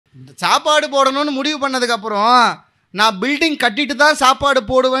சாப்பாடு போடணும்னு முடிவு பண்ணதுக்கப்புறம் நான் பில்டிங் கட்டிட்டு தான் சாப்பாடு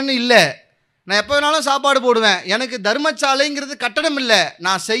போடுவேன்னு இல்லை. நான் எப்போ வேணாலும் சாப்பாடு போடுவேன். எனக்கு தர்மசாலைங்கிறது கட்டடம் இல்லை.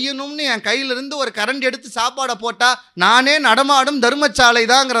 நான் செய்யணும்னு என் கையிலிருந்து ஒரு கரண்ட் எடுத்து சாப்பாடை போட்டால் நானே நடமாடும் தர்மசாலை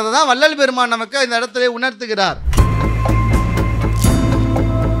தாங்கிறத தான் வள்ளல் பெருமான் நமக்கு இந்த இடத்துல உணர்த்துகிறார்.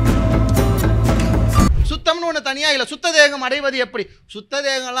 சுத்தம்னு ஒன்று தனியாக இல்லை. சுத்த தேகம் அடைவது எப்படி? சுத்த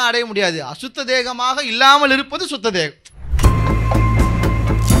தேகம்லாம் அடைய முடியாது. அசுத்த தேகமாக இல்லாமல் இருப்பது சுத்த தேகம்.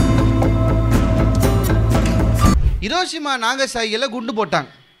 ஹிரோஷிமா நாகசாகியில் குண்டு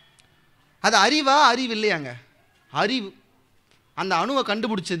போட்டாங்க. அது அறிவா? அறிவு இல்லையாங்க. அறிவு. அந்த அணுவை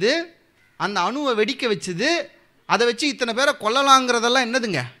கண்டுபிடிச்சது, அந்த அணுவை வெடிக்க வச்சது, அதை வச்சு இத்தனை பேரை கொல்லலாங்கிறதெல்லாம்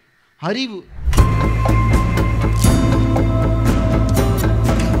என்னதுங்க? அறிவு.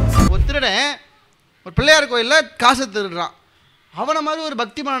 ஒரு திருடன் ஒரு பிள்ளையார் கோயிலில் காசை திருடுறான். அவனை மாதிரி ஒரு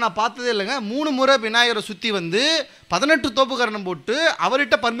பக்தி மன நான் பார்த்ததே இல்லைங்க. 3 முறை விநாயகரை சுற்றி வந்து 18 தோப்புக்கரணம் போட்டு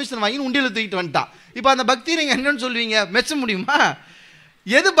அவர்கிட்ட பர்மிஷன் வாங்கி உண்டியில் தூக்கிட்டு வந்துட்டான். இப்போ அந்த பக்தி நீங்கள் என்னன்னு சொல்லுவீங்க? மெச்ச முடியுமா?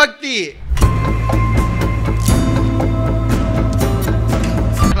 எது பக்தி?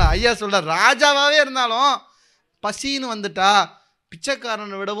 ஐயா சொல்ற ராஜாவாகவே இருந்தாலும் பசின்னு வந்துட்டா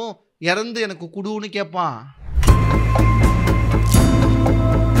பிச்சைக்காரனை விடவும் இறந்து எனக்கு குடுன்னு கேட்பான்.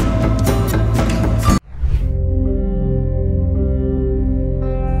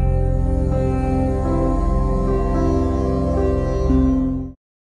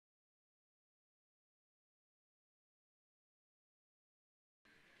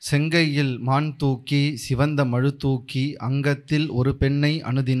 செங்கையில் மான் தூக்கி சிவந்த மழு தூக்கி அங்கத்தில் ஒரு பெண்ணை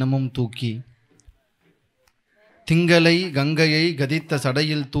அனுதினமும் தூக்கி திங்களை கங்கையை கதித்த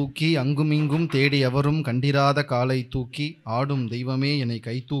சடையில் தூக்கி அங்குமிங்கும் தேடி எவரும் கண்டிராத காலை தூக்கி ஆடும் தெய்வமே என்னை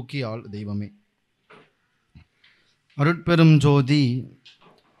கை தூக்கி ஆள் தெய்வமே. அருட்பெரும் ஜோதி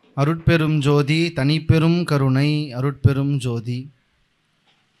அருட்பெரும் ஜோதி தனிப்பெரும் கருணை அருட்பெரும் ஜோதி.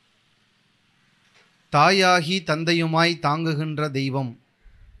 தாயாகி தந்தையுமாய் தாங்குகின்ற தெய்வம்,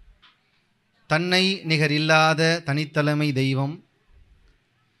 தன்னை நிகரில்லாத தனித்தலைமை தெய்வம்,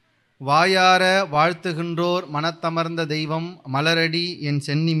 வாயார வாழ்த்துகின்றோர் மனத்தமர்ந்த தெய்வம், மலரடி என்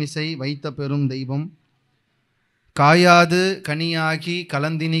சென்னிமிசை வைத்த பெரும் தெய்வம், காயாது கனியாகி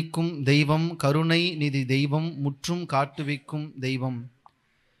கலந்தினிக்கும் தெய்வம், கருணை நிதி தெய்வம், முற்றும் காட்டுவிக்கும் தெய்வம்,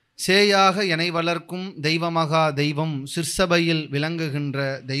 சேயாக எனை வளர்க்கும் தெய்வமகா தெய்வம், சிற்சபையில்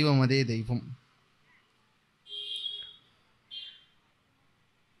விளங்குகின்ற தெய்வமதே தெய்வம்.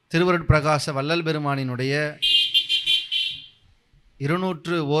 திருவருட்பிரகாச வள்ளல் பெருமானினுடைய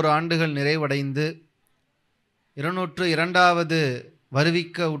 201 ஆண்டுகள் நிறைவடைந்து 202வது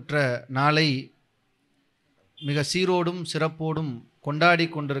வருவிக்க உற்ற நாளை மிக சீரோடும் சிறப்போடும் கொண்டாடி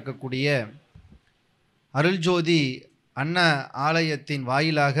கொண்டிருக்கக்கூடிய அருள்ஜோதி அன்ன ஆலயத்தின்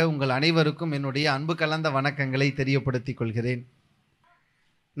வாயிலாக உங்கள் அனைவருக்கும் என்னுடைய அன்பு கலந்த வணக்கங்களை தெரியப்படுத்திக் கொள்கிறேன்.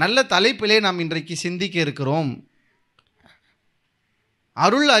 நல்ல தலைப்பிலே நாம் இன்றைக்கு சிந்திக்க இருக்கிறோம்.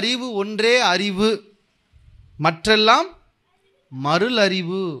 அருள் அறிவு ஒன்றே அறிவு, மற்றெல்லாம் மருள்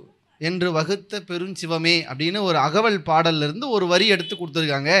அறிவு என்று வகுத்த பெருஞ்சிவமே அப்படின்னு ஒரு அகவல் பாடல்ல இருந்து ஒரு வரி எடுத்து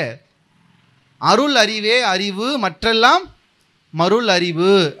கொடுத்துருக்காங்க. அருள் அறிவே அறிவு, மற்றெல்லாம் மருள்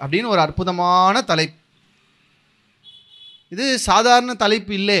அறிவு அப்படின்னு ஒரு அற்புதமான தலைப்பு. இது சாதாரண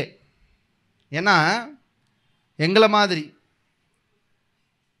தலைப்பு இல்லை. ஏன்னா எங்களை மாதிரி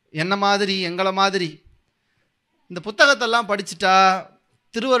எங்களை மாதிரி இந்த புத்தகத்தெல்லாம் படிச்சுட்டா,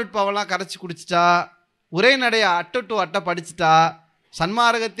 திருவருட்பாவெல்லாம் கரைச்சி குடிச்சிட்டா, உரைநடைய அட்டை டு அட்டை படிச்சுட்டா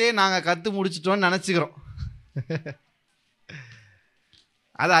சன்மார்க்கத்தையே நாங்கள் கற்று முடிச்சிட்டோன்னு நினச்சிக்கிறோம்.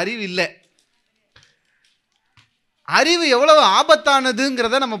 அது அறிவு இல்லை. அறிவு எவ்வளவு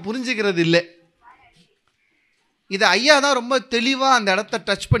ஆபத்தானதுங்கிறத நம்ம புரிஞ்சுக்கிறது இல்லை. இதை ஐயா தான் ரொம்ப தெளிவாக அந்த இடத்த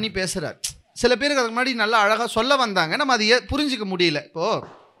டச் பண்ணி பேசுகிறார். சில பேருக்கு அதுக்கு முன்னாடி நல்லா அழகாக சொல்ல வந்தாங்க, நம்ம அதை புரிஞ்சிக்க முடியல. இப்போது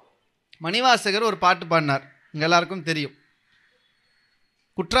மணிவாசகர் ஒரு பாட்டு பாடினார், இங்கே எல்லாருக்கும் தெரியும்.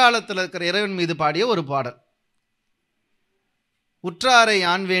 குற்றாலத்தில் இருக்கிற இறைவன் மீது பாடிய ஒரு பாடல். உற்றாரை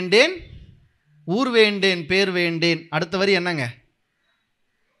யான் வேண்டேன், ஊர் வேண்டேன், பேர் வேண்டேன். அடுத்த வரி என்னங்க?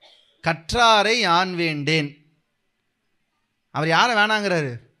 கற்றாரை யான் வேண்டேன். அவர் யாரை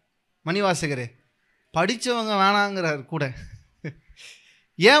வேணாங்கிறாரு? மணிவாசகர் படித்தவங்க வேணாங்கிறார் கூட.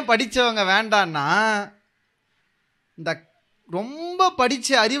 ஏன் படித்தவங்க வேண்டான்னா, இந்த ரொம்ப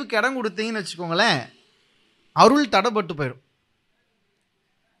படித்த அறிவுக்கு இடம் கொடுத்தீங்கன்னு வச்சுக்கோங்களேன், அருள் தடைப்பட்டு போயிடும்.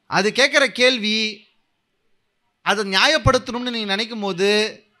 அது கேட்குற கேள்வி, அதை நியாயப்படுத்தணும்னு நீங்கள் நினைக்கும் போது,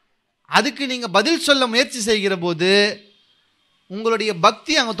 அதுக்கு நீங்கள் பதில் சொல்ல முயற்சி செய்கிற போது உங்களுடைய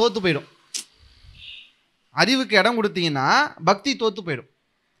பக்தி அங்கே தோற்று போயிடும். அறிவுக்கு இடம் கொடுத்தீங்கன்னா பக்தி தோற்று போயிடும்.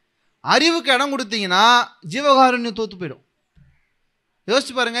 அறிவுக்கு இடம் கொடுத்தீங்கன்னா ஜீவகாருண்யம் தோற்று போயிடும்.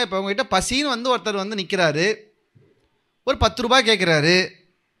 யோசிச்சு பாருங்கள். இப்போ உங்ககிட்ட பசின்னு ஒருத்தர் நிற்கிறாரு, ஒரு 10 ரூபாய் கேட்குறாரு.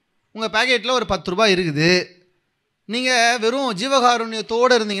 உங்கள் பேக்கெட்டில் ஒரு 10 ரூபாய் இருக்குது. நீங்கள் வெறும்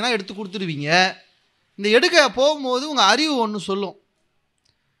ஜீவகாருண்யத்தோடு இருந்தீங்கன்னா எடுத்து கொடுத்துருவீங்க. இந்த எடுக்க போகும்போது உங்கள் அறிவு ஒன்று சொல்லும்,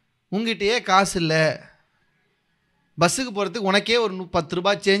 உங்ககிட்டயே காசு இல்லை, பஸ்ஸுக்கு போகிறதுக்கு உனக்கே ஒரு 10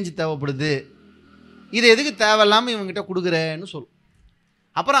 ரூபாய் சேஞ்சு தேவைப்படுது, இது எதுக்கு தேவையில்லாமல் இவங்ககிட்ட கொடுக்குறேன்னு சொல்லும்.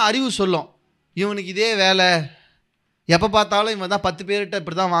 அப்புறம் அறிவு சொல்லும், இவனுக்கு இதே வேலை, எப்போ பார்த்தாலும் இவன் தான் 10 பேர்கிட்ட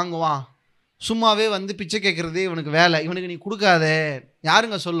இப்படி தான் வாங்குவான், சும்மாவே வந்து பிச்சை கேட்குறதே இவனுக்கு வேலை, இவனுக்கு நீ கொடுக்காதே.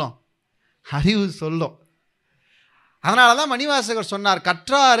 யாருங்க சொல்லும்? அறிவு சொல்லும். அதனால தான் மணிவாசகர் சொன்னார்,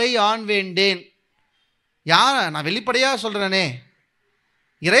 கற்றாரை ஆண் வேண்டேன். நான் வெளிப்படையாக சொல்கிறேனே,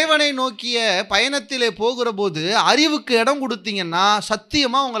 இறைவனை நோக்கிய பயணத்திலே போகிற போது அறிவுக்கு இடம் கொடுத்தீங்கன்னா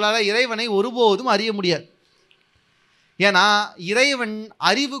சத்தியமாக உங்களால் இறைவனை ஒருபோதும் அறிய முடியாது. ஏன்னா இறைவன்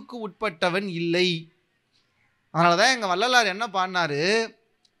அறிவுக்கு உட்பட்டவன் இல்லை. அதனால தான் எங்கள் வள்ளலார் என்ன பாடினாரு,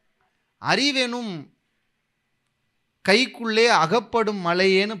 அறிவெனும் கைக்குள்ளே அகப்படும்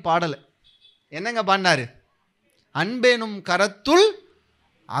மலையேன்னு பாடலை. என்னங்க பாடினாரு? அன்பெனும் கரத்துள்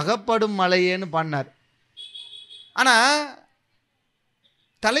அகப்படும் மலையேன்னு பாடினார். ஆனால்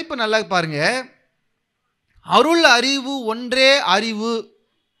தலைப்பு நல்லா பாருங்க, அருள் அறிவு ஒன்றே அறிவு,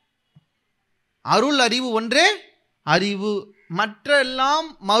 அருள் அறிவு ஒன்றே அறிவு, மற்றெல்லாம்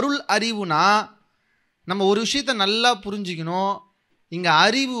மருள் அறிவுனா நம்ம ஒரு விஷயத்தை நல்லா புரிஞ்சுக்கணும். இங்கே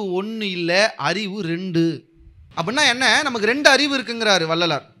அறிவு ஒன்று இல்லை, அறிவு 2. அப்படின்னா என்ன? நமக்கு 2 அறிவு இருக்குங்கிறாரு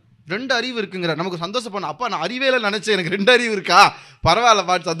வள்ளலார். 2 அறிவு இருக்குங்கிறார். நமக்கு சந்தோஷப்படணும், அப்பா நான் அறிவேல நினச்சேன், எனக்கு 2 அறிவு இருக்கா, பரவாயில்ல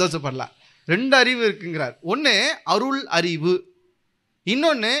பாட்டு சந்தோஷப்படலாம். 2 அறிவு இருக்குங்கிறார். ஒன்று அருள் அறிவு,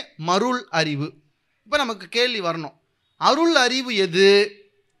 இன்னொன்று மருள் அறிவு. இப்போ நமக்கு கேள்வி வரணும், அருள் அறிவு எது,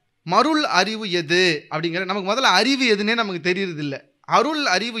 மருள் அறிவு எது அப்படிங்கிற. நமக்கு முதல்ல அறிவு எதுன்னே நமக்கு தெரியறதில்லை. அருள்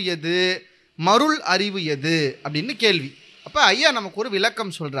அறிவு எது, மருள் அறிவு எது அப்படின்னு கேள்வி. அப்போ ஐயா நமக்கு ஒரு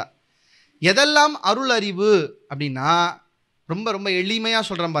விளக்கம் சொல்கிறார். எதெல்லாம் அருள் அறிவு அப்படின்னா ரொம்ப ரொம்ப எளிமையாக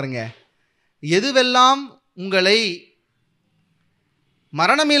சொல்கிறேன் பாருங்க. எதுவெல்லாம் உங்களை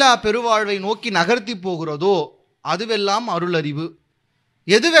மரணமிலா பெருவாழ்வை நோக்கி நகர்த்தி போகிறதோ அதுவெல்லாம் அருள் அறிவு.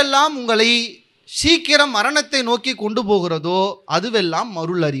 எதுவெல்லாம் உங்களை சீக்கிரம் மரணத்தை நோக்கி கொண்டு போகிறதோ அதுவெல்லாம்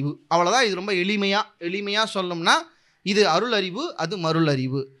மருள் அறிவு. அவ்வளோதான். இது ரொம்ப எளிமையாக சொல்லணும்னா இது அருள் அறிவு, அது மருள்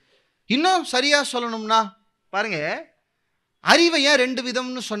அறிவு. இன்னும் சரியாக சொல்லணும்னா பாருங்க, அறிவை ஏன் 2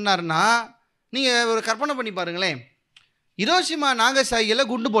 விதம்னு சொன்னார்னா, நீங்கள் ஒரு கற்பனை பண்ணி பாருங்களேன். ஹிரோஷிமா நாகசாகியில்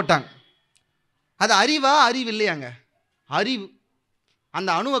குண்டு போட்டாங்க, அது அறிவா அறிவு இல்லையாங்க? அறிவு. அந்த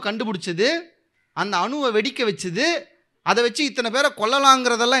அணுவை கண்டுபிடிச்சது, அந்த அணுவை வெடிக்க வச்சது, அதை வச்சு இத்தனை பேரை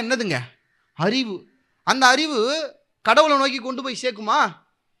கொல்லலாங்கிறதெல்லாம் என்னதுங்க? அறிவு. அந்த அறிவு கடவுளை நோக்கி கொண்டு போய் சேர்க்குமா?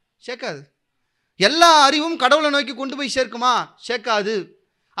 சேர்க்காது. எல்லா அறிவும் கடவுளை நோக்கி கொண்டு போய் சேர்க்குமா? சேர்க்காது.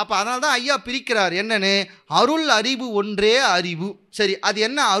 அப்போ அதனால தான் ஐயா பிரிக்கிறார். என்னன்னு? அருள் அறிவு ஒன்றே அறிவு. சரி, அது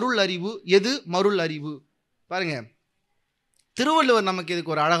என்ன அருள் அறிவு, எது மருள் அறிவு? பாருங்க, திருவள்ளுவர் நமக்கு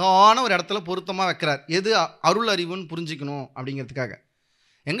இதுக்கு ஒரு அழகான ஒரு இடத்துல பொருத்தமாக வைக்கிறார். எது அருள் அறிவுன்னு புரிஞ்சுக்கணும் அப்படிங்கிறதுக்காக.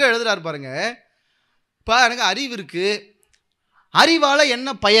 எங்கே எழுதுறாரு பாருங்க. இப்போ எனக்கு அறிவு இருக்குது, அறிவால் என்ன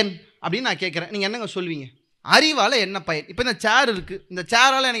பயன் அப்படின்னு நான் கேட்குறேன். நீங்கள் என்னங்க சொல்வீங்க? அறிவால் என்ன பயன்? இப்போ இந்த சேர் இருக்குது, இந்த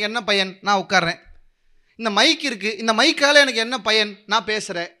சேரால் எனக்கு என்ன பயன்? நான் உட்கார்றேன். இந்த மைக் இருக்குது, இந்த மைக்கால் எனக்கு என்ன பயன்? நான்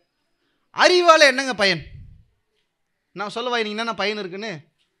பேசுகிறேன். அறிவால் என்னங்க பயன்? நான் சொல்ல வாய் நீங்கள் என்ன பயன் இருக்குன்னு?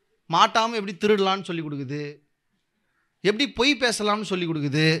 மாட்டாமல் எப்படி திருடலான்னு சொல்லி கொடுக்குது, எப்படி பொய் பேசலாம்னு சொல்லி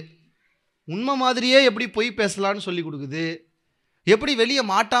கொடுக்குது, உண்மை மாதிரியே எப்படி பொய் பேசலான்னு சொல்லி கொடுக்குது, எப்படி வெளியே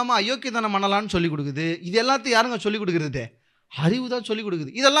மாட்டாமல் அயோக்கியத்தனம் பண்ணலான்னு சொல்லி கொடுக்குது. இது எல்லாத்தையும் யாருங்க சொல்லி கொடுக்குறது? அறிவு தான் சொல்லி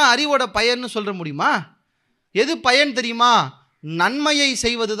கொடுக்குது. இதெல்லாம் அறிவோட பயன்னு சொல்ல முடியுமா? எது பயன் தெரியுமா? நன்மையை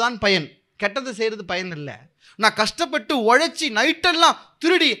செய்வது தான் பயன், கெட்டதை செய்கிறது பயன் இல்லை. நான் கஷ்டப்பட்டு உழைச்சி நைட்டெல்லாம்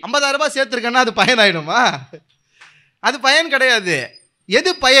திருடி 50,000 ரூபாய் சேர்த்துருக்கேன்னா அது பயன் ஆகிடுமா? அது பயன் கிடையாது.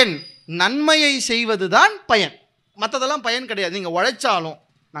 எது பயன்? நன்மையை செய்வது தான் பயன், மற்றதெல்லாம் பயன் கிடையாது. நீங்கள் உழைச்சாலும்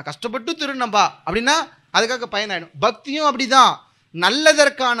நான் கஷ்டப்பட்டு திருடினப்பா அப்படின்னா அதுக்காக பயன் ஆகிடும். பக்தியும் அப்படி தான்,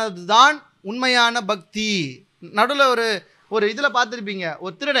 நல்லதற்கானது தான் உண்மையான பக்தி. நடுவில் ஒரு இதில் பார்த்துருப்பீங்க,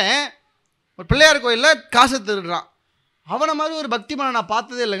 ஒரு திருடன் ஒரு பிள்ளையார் கோயிலில் காசை திருடுறான். அவனை மாதிரி ஒரு பக்தி மன நான்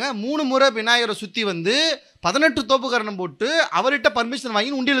பார்த்ததே இல்லைங்க. 3 முறை விநாயகரை சுற்றி வந்து 18 தோப்புக்கரணம் போட்டு அவர்கிட்ட பர்மிஷன்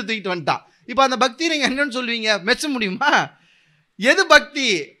வாங்கி உண்டியில் தூக்கிட்டு வந்துட்டான். இப்போ அந்த பக்தி நீங்கள் என்னன்னு சொல்லுவீங்க? மெச்ச முடியுமா? எது பக்தி?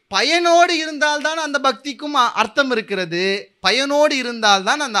 பயனோடு இருந்தால்தான் அந்த பக்திக்கும் அர்த்தம் இருக்கிறது, பயனோடு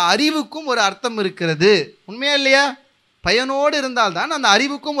இருந்தால்தான் அந்த அறிவுக்கும் ஒரு அர்த்தம் இருக்கிறது. உண்மையா இல்லையா? பயனோடு இருந்தால்தான் அந்த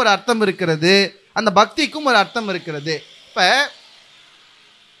அறிவுக்கும் ஒரு அர்த்தம் இருக்கிறது, அந்த பக்திக்கும் ஒரு அர்த்தம் இருக்கிறது.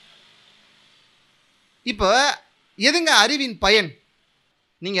 இப்போ எதுங்க அறிவின் பயன்?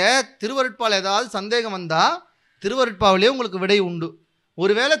 நீங்கள் திருவருட்பால் ஏதாவது சந்தேகம் வந்தால் திருவருட்பாவிலே உங்களுக்கு விடை உண்டு.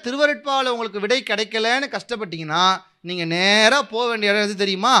 ஒருவேளை திருவருட்பாவில் உங்களுக்கு விடை கிடைக்கலன்னு கஷ்டப்பட்டீங்கன்னா நீங்கள் நேராக போக வேண்டிய இடம் எது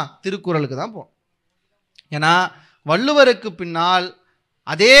தெரியுமா? திருக்குறளுக்கு தான் போகணும். ஏன்னா வள்ளுவருக்கு பின்னால்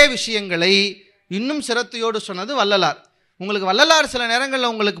அதே விஷயங்களை இன்னும் சிரத்தையோடு சொன்னது வள்ளலார். உங்களுக்கு வள்ளலார் சில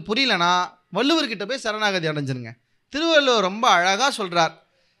நேரங்களில் உங்களுக்கு புரியலனா வள்ளுவர்கிட்ட போய் சரணாகதி அடைஞ்சிருங்க. திருவள்ளுவர் ரொம்ப அழகாக சொல்கிறார்.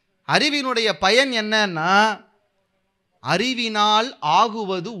 அறிவினுடைய பயன் என்னன்னா, அறிவினால்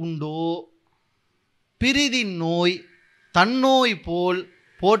ஆகுவது உண்டோ பிரிதின் நோய் தன்னோய் போல்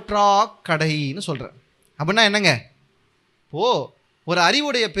போற்றா கடைன்னு சொல்கிறார். அப்படின்னா என்னங்க, ஒரு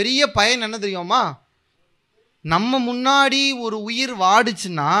அறிவுடைய பெரிய பயன் என்ன தெரியுமா? நம்ம முன்னாடி ஒரு உயிர்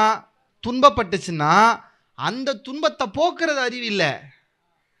வாடுச்சுன்னா, துன்பப்பட்டுச்சுன்னா, அந்த துன்பத்தை போக்குறது அறிவு இல்லை.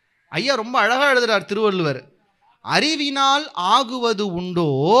 ஐயா ரொம்ப அழகாக எழுதுறார் திருவள்ளுவர். அறிவினால் ஆகுவது உண்டோ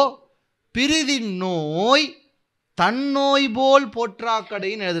பிரிதின் நோய் தன்னோய் போல்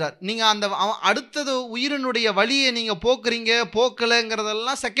போற்றாக்கடைன்னு எழுதுறார். நீங்கள் அந்த அடுத்தது உயிரினுடைய வலியை நீங்கள் போக்குறீங்க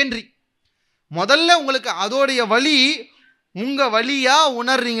போக்கலைங்கிறதெல்லாம் செகண்டரி. முதல்ல உங்களுக்கு அதோடைய வலி உங்கள் வலியாக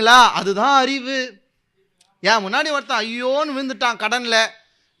உணர்றீங்களா, அதுதான் அறிவு. ஏன் முன்னாடி ஒருத்தன் ஐயோன்னு விழுந்துட்டான் கடனில்,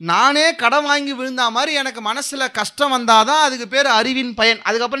 நானே கடன் வாங்கி விழுந்தா மாதிரி எனக்கு மனசில் கஷ்டம் வந்தால் தான் அதுக்கு பேர் அறிவின் பயன்.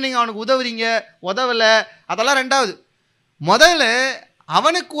 அதுக்கப்புறம் நீங்கள் அவனுக்கு உதவுறீங்க உதவலை அதெல்லாம் ரெண்டாவது. முதல்ல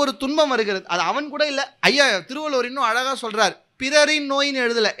அவனுக்கு ஒரு துன்பம் வருகிறது, அது அவன் கூட இல்லை. ஐயா திருவள்ளுவர் இன்னும் அழகாக சொல்கிறார். பிறரின் நோயின்னு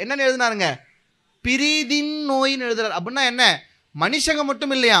எழுதலை, என்னென்னு எழுதினாருங்க, பிரிதின் நோயின்னு எழுதுறார். அப்படின்னா என்ன, மனுஷங்க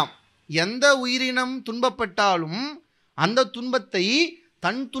மட்டும் இல்லையாம், எந்த உயிரினம் துன்பப்பட்டாலும் அந்த துன்பத்தை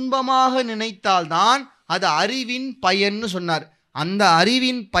தன் துன்பமாக நினைத்தால்தான் அது அறிவின் பயன்னு சொன்னார். அந்த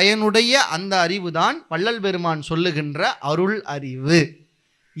அறிவின் பயனுடைய அந்த அறிவு தான் வள்ளல் பெருமான் சொல்லுகின்ற அருள் அறிவு.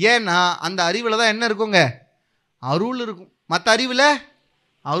 ஏன்னா அந்த அறிவில் தான் என்ன இருக்குங்க, அருள் இருக்கும். மற்ற அறிவில்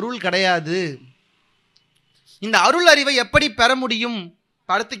அருள் கிடையாது. இந்த அருள் அறிவை எப்படி பெற முடியும்?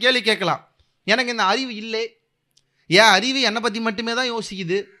 அடுத்த கேள்வி கேட்கலாம், எனக்கு இந்த அறிவு இல்லை, ஏன் அறிவு என்னை பற்றி மட்டுமே தான்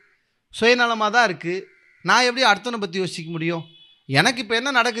யோசிக்குது, சுயநலமாக தான் இருக்குது, நான் எப்படி அடுத்தவனை பற்றி யோசிக்க முடியும்? எனக்கு இப்போ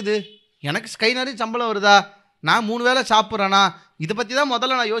என்ன நடக்குது, எனக்கு கை நிறைய சம்பளம் வருதா, நான் 3 வேளை சாப்பிட்றேனா, இதை பற்றி தான்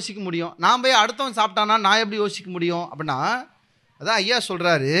முதல்ல நான் யோசிக்க முடியும். நான் போய் அடுத்தவன் சாப்பிட்டானா நான் எப்படி யோசிக்க முடியும்? அப்படின்னா அதான் ஐயா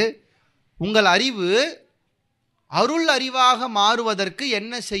சொல்கிறாரு, உங்கள் அறிவு அருள் அறிவாக மாறுவதற்கு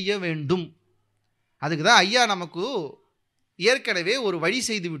என்ன செய்ய வேண்டும்? அதுக்கு தான் ஐயா நமக்கு ஏற்கனவே ஒரு வழி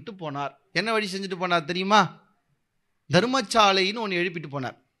செய்து விட்டு போனார். என்ன வழி செஞ்சுட்டு போனார் தெரியுமா? தர்மசாலைன்னு ஒன்று எழுப்பிட்டு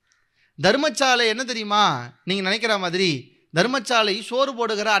போனார். தர்மசாலை என்ன தெரியுமா? நீங்கள் நினைக்கிற மாதிரி தர்மசாலை சோறு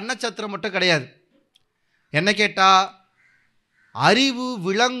போடுகிற அன்னச்சத்திரம் மட்டும் கிடையாது. என்ன கேட்டால், அறிவு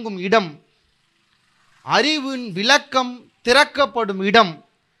விளங்கும் இடம், அறிவின் விளக்கம் திறக்கப்படும் இடம்,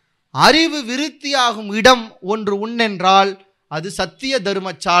 அறிவு விருத்தியாகும் இடம் ஒன்று உண்டென்றால் அது சத்திய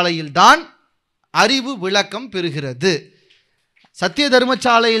தர்மசாலையில்தான் அறிவு விளக்கம் பெறுகிறது. சத்திய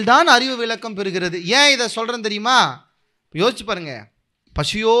தர்மசாலையில்தான் அறிவு விளக்கம் பெறுகிறது. ஏன் இதை சொல்கிறேன் தெரியுமா? யோசிச்சு பாருங்க,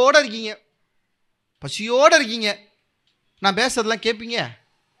 பசியோடு இருக்கீங்க, நான் பேசுறதெல்லாம் கேட்பீங்க.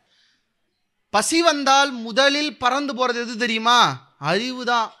 பசி வந்தால் முதலில் பறந்து போகிறது எது தெரியுமா? அறிவு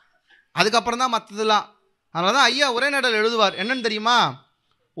தான். அதுக்கப்புறம் தான் மற்றதெல்லாம். அதனால தான் ஐயா உரைநடல் எழுதுவார். என்னன்னு தெரியுமா?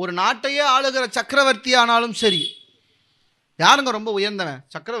 ஒரு நாட்டையே ஆளுகிற சக்கரவர்த்தி ஆனாலும் சரி, யாருங்க ரொம்ப உயர்ந்தவன்?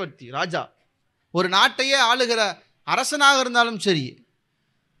 சக்கரவர்த்தி, ராஜா. ஒரு நாட்டையே ஆளுகிற அரசனாக இருந்தாலும் சரி,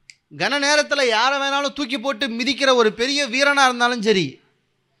 கன நேரத்தில் யாரை வேணாலும் தூக்கி போட்டு மிதிக்கிற ஒரு பெரிய வீரனாக இருந்தாலும் சரி,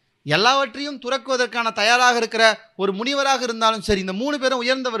 எல்லாவற்றையும் துறக்குவதற்கான தயாராக இருக்கிற ஒரு முனிவராக இருந்தாலும் சரி, இந்த 3 பேரும்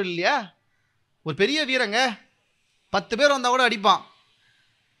உயர்ந்தவர் இல்லையா? ஒரு பெரிய வீரங்க 10 பேர் வந்தால் கூட அடிப்பான்.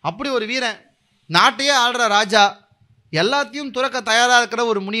 அப்படி ஒரு வீரன், நாட்டையே ஆள்ற ராஜா, எல்லாத்தையும் துறக்க தயாராக இருக்கிற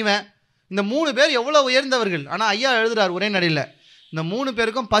ஒரு முனிவன், இந்த 3 பேர் எவ்வளோ உயர்ந்தவர்கள். ஆனால் ஐயா எழுதுறார் உரைநடையில், இந்த 3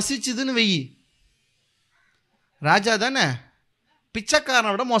 பேருக்கும் பசிச்சுதுன்னு வெயி, ராஜா தானே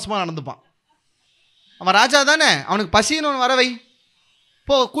பிச்சைக்காரனை விட மோசமாக நடந்துப்பான். அவன் ராஜா தானே, அவனுக்கு பசின்னு ஒன்று வரவை,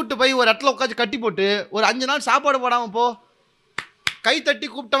 போ கூட்டு போய் ஒரு இடத்துல உட்காந்து கட்டி போட்டு ஒரு 5 நாள் சாப்பாடு போடாமல் போ, கை தட்டி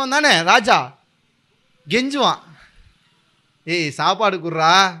கூப்பிட்டவன் தானே ராஜா, கெஞ்சுவான், ஏய் சாப்பாடு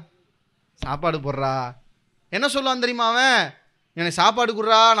குடுறா, சாப்பாடு போடுறா. என்ன சொல்லுவான் தெரியுமா அவன்? எனக்கு சாப்பாடு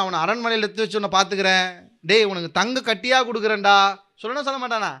குடுறா, நான் உன்னை அரண்மனையில் எடுத்து வச்சு உன்னை பார்த்துக்கிறேன், டேய் உனக்கு தங்க கட்டியாக கொடுக்குறேன்டா. சொல்லணும் சொல்ல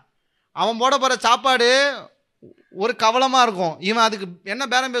மாட்டானா? அவன் போட போகிற சாப்பாடு ஒரு கவலமாக இருக்கும். இவன் அதுக்கு என்ன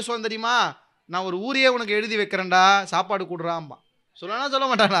பேரம் பேசுவான் தெரியுமா? நான் ஒரு ஊரையே உனக்கு எழுதி வைக்கிறேன்டா, சாப்பாடு கொடுறான்பா. சொல்லணும் சொல்ல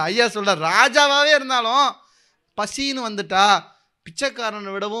மாட்டானா? ஐயா சொல்ற, ராஜாவாகவே இருந்தாலும் பசின்னு வந்துட்டா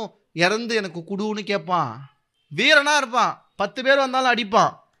பிச்சைக்காரனை விடவும் இறந்து எனக்கு குடுன்னு கேட்பான். வீரனாக இருப்பான், 10 பேர் வந்தாலும்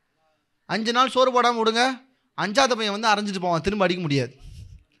அடிப்பான். 5 நாள் சோறு போடாமல் விடுங்க, 5ஆவது பையன் வந்து அரைஞ்சிட்டு போவான், திரும்ப அடிக்க முடியாது.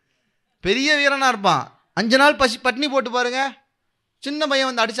 பெரிய வீரனாக இருப்பான், 5 நாள் பட்டினி போட்டு பாருங்க, சின்ன பையன்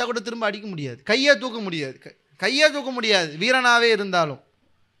வந்து அடித்தா கூட திரும்ப அடிக்க முடியாது, கையே தூக்க முடியாது வீரனாகவே இருந்தாலும்.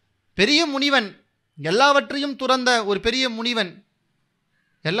 பெரிய முனிவன், எல்லாவற்றையும் துறந்த ஒரு பெரிய முனிவன்,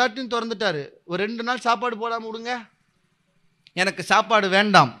 எல்லாத்தையும் திறந்துட்டாரு. ஒரு 2 நாள் சாப்பாடு போடாமல் விடுங்க, எனக்கு சாப்பாடு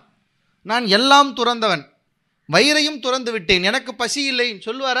வேண்டாம், நான் எல்லாம் துறந்தவன், வயிறையும் துறந்து விட்டேன், எனக்கு பசி இல்லை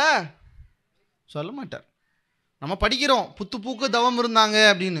சொல்லுவாரா? சொல்ல மாட்டார். நம்ம படிக்கிறோம் புத்து பூக்கு தவம் இருந்தாங்க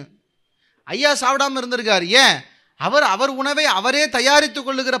அப்படின்னு. ஐயா சாப்பிடாம இருந்திருக்காரு. ஏன்? அவர் உணவை அவரே தயாரித்து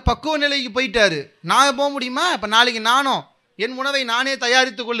கொள்ளுகிற பக்குவ நிலைக்கு போயிட்டாரு. நான் போக முடியுமா? இப்போ நாளைக்கு நானும் என் உணவை நானே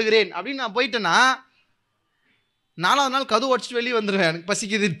தயாரித்து கொள்ளுகிறேன் அப்படின்னு நான் போயிட்டேன்னா 4வது நாள் கதவு உடச்சிட்டு வெளியே வந்துடுவேன், எனக்கு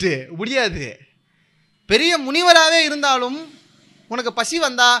பசிக்குதுட்டு. முடியாது. பெரிய முனிவராகவே இருந்தாலும் உனக்கு பசி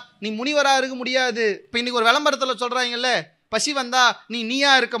வந்தா நீ முனிவராக இருக்க முடியாது. இப்போ இன்னைக்கு ஒரு விளம்பரத்தில் சொல்கிறாங்கல்ல, பசி வந்தா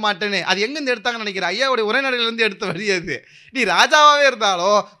நீயா இருக்க மாட்டேன்னு. அது எங்கேருந்து எடுத்தாங்கன்னு நினைக்கிறேன்? ஐயாவுடைய உரைநடையிலேருந்து எடுத்த வழியாது. நீ ராஜாவாகவே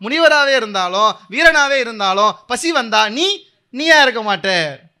இருந்தாலும் முனிவராகவே இருந்தாலும் வீரனாகவே இருந்தாலும் பசி வந்தா நீயா இருக்க மாட்டே.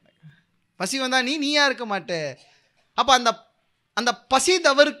 பசி வந்தா நீயா இருக்க மாட்டே. அப்போ அந்த பசி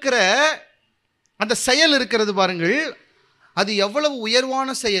தவிர்க்கிற அந்த செயல் இருக்கிறது பாருங்கள், அது எவ்வளவு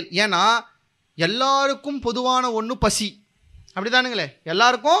உயர்வான செயல். ஏன்னா எல்லாருக்கும் பொதுவான ஒன்று பசி. அப்படிதானுங்களே?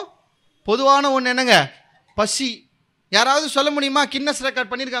 எல்லாருக்கும் பொதுவான ஒன்று என்னங்க? பசி. யாராவது சொல்ல முடியுமா? கின்னஸ்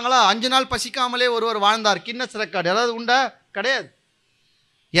ரெக்கார்ட் பண்ணியிருக்காங்களா? 5 நாள் பசிக்காமலே ஒருவர் வாழ்ந்தார், கின்னஸ் ரெக்கார்டு யாராவது உண்டா? கிடையாது.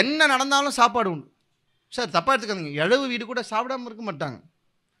 என்ன நடந்தாலும் சாப்பாடு உண்டு. சார் தப்பாக எடுத்துக்காதீங்க, இழவு வீடு கூட சாப்பிடாமல் இருக்க மாட்டாங்க.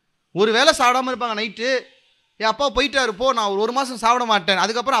 ஒரு வேளை சாப்பிடாமல் இருப்பாங்க. நைட்டு என் அப்பா போயிட்டாரு போ, நான் ஒரு மாதம் சாப்பிட மாட்டேன்.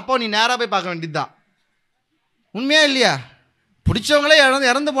 அதுக்கப்புறம் அப்பா நீ நேராக போய் பார்க்க வேண்டியது தான். உண்மையா இல்லையா? பிடிச்சவங்களே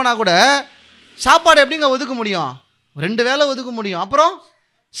இறந்து போனால் கூட சாப்பாடு எப்படிங்க ஒதுக்க முடியும்? 2 வேளை ஒதுக்க முடியும். அப்புறம்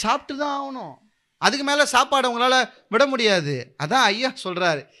சாப்பிட்டு தான் ஆகணும். அதுக்கு மேலே சாப்பாடு அவங்களால விட முடியாது. அதான் ஐயா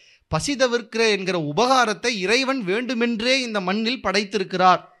சொல்கிறாரு, பசி தவிர்க்கிற என்கிற உபகாரத்தை இறைவன் வேண்டுமென்றே இந்த மண்ணில்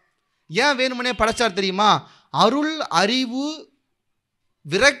படைத்திருக்கிறார். ஏன் வேணுமெனே படைச்சார் தெரியுமா? அருள்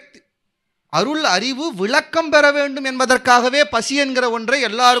அறிவு விளக்கம் பெற வேண்டும் என்பதற்காகவே பசி என்கிற ஒன்றை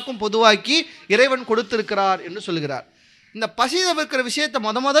எல்லாருக்கும் பொதுவாக்கி இறைவன் கொடுத்திருக்கிறார் என்று சொல்கிறார். இந்த பசி தவிர்க்கிற விஷயத்தை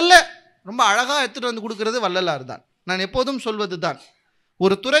முதல்ல ரொம்ப அழகாக எடுத்துகிட்டு வந்து கொடுக்கறது வள்ளலார் தான். நான் எப்போதும் சொல்வது தான்,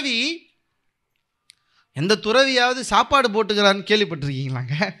 ஒரு துறவி, எந்த துறவியாவது சாப்பாடு போட்டுக்கிறான்னு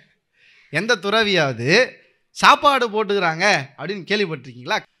கேள்விப்பட்டிருக்கீங்களாங்க? எந்த துறவியாவது சாப்பாடு போட்டுக்கிறாங்க அப்படின்னு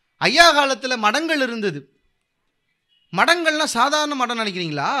கேள்விப்பட்டிருக்கீங்களா? ஐயா காலத்தில் மடங்கள் இருந்தது. மடங்கள்லாம் சாதாரண மடம்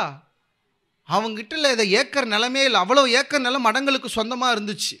நினைக்கிறீங்களா? அவங்ககிட்ட இதை ஏக்கர் நிலமே இல்லை, அவ்வளோ ஏக்கர் நிலம் மடங்களுக்கு சொந்தமாக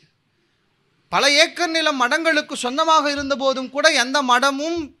இருந்துச்சு. பல ஏக்கர் நிலம் மடங்களுக்கு சொந்தமாக இருந்த போதும் கூட எந்த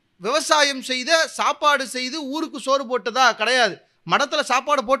மடமும் விவசாயம் செய்த சாப்பாடு செய்து ஊருக்கு சோறு போட்டதா கிடையாது. மடத்தில்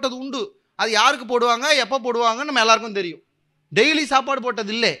சாப்பாடு போட்டது உண்டு. அது யாருக்கு போடுவாங்க, எப்போ போடுவாங்கன்னு நம்ம எல்லாருக்கும் தெரியும். டெய்லி சாப்பாடு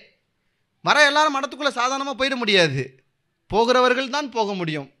போட்டது இல்லை. வர எல்லாரும் மடத்துக்குள்ளே சாதாரணமாக போயிட முடியாது. போகிறவர்கள் தான் போக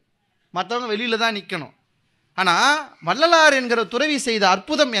முடியும், மற்றவங்க வெளியில் தான் நிற்கணும். ஆனால் வள்ளலார் என்கிற துறவி செய்த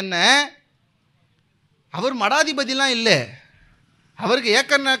அற்புதம் என்ன? அவர் மடாதிபதிலாம் இல்லை, அவருக்கு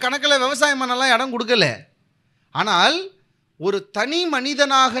ஏக்கர் கணக்கில் விவசாயம் பண்ணலாம் இடம் கொடுக்கல. ஆனால் ஒரு தனி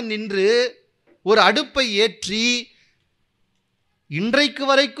மனிதனாக நின்று ஒரு அடுப்பை ஏற்றி இன்றைக்கு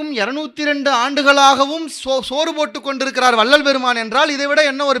வரைக்கும் 202 ஆண்டுகளாகவும் சோறு போட்டு கொண்டிருக்கிறார் வள்ளல் பெருமான் என்றால் இதை விட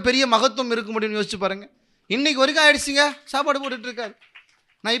என்ன ஒரு பெரிய மகத்துவம் இருக்க முடியும்னு யோசிச்சு பாருங்க. இன்னைக்கு வரைக்கும் ஆயிடுச்சுங்க சாப்பாடு போட்டுட்டு இருக்காரு.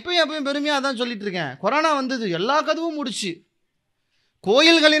 நான் எப்பயும் பெருமையாக அதான் சொல்லிட்டு இருக்கேன். கொரோனா வந்தது, எல்லா கதவும் மூடிச்சு,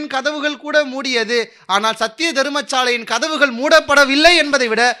 கோயில்களின் கதவுகள் கூட மூடியது. ஆனால் சத்திய தர்மசாலையின் கதவுகள் மூடப்படவில்லை என்பதை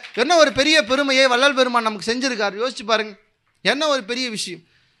விட என்ன ஒரு பெரிய பெருமையை வள்ளல் பெருமான் நமக்கு செஞ்சிருக்காரு. யோசிச்சு பாருங்க, என்ன ஒரு பெரிய விஷயம்.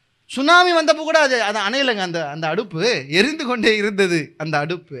 சுனாமி வந்தப்போ கூட அது அணையலைங்க. அந்த அடுப்பு எரிந்து கொண்டே இருந்தது. அந்த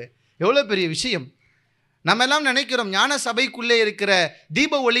அடுப்பு எவ்வளோ பெரிய விஷயம். நம்ம எல்லாம் நினைக்கிறோம் ஞான சபைக்குள்ளே இருக்கிற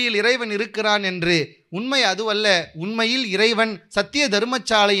தீப ஒளியில் இறைவன் இருக்கிறான் என்று. உண்மை அதுவல்ல. உண்மையில் இறைவன் சத்திய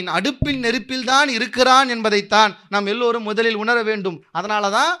தர்மசாலையின் அடுப்பில் நெருப்பில் தான் இருக்கிறான் என்பதைத்தான் நாம் எல்லோரும் முதலில் உணர வேண்டும்.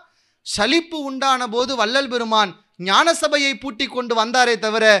 அதனால தான் சலிப்பு உண்டான போது வள்ளல் பெருமான் ஞான சபையை பூட்டி கொண்டு வந்தாரே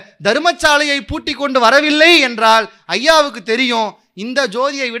தவிர தர்மசாலையை பூட்டி கொண்டு வரவில்லை என்றால் ஐயாவுக்கு தெரியும் இந்த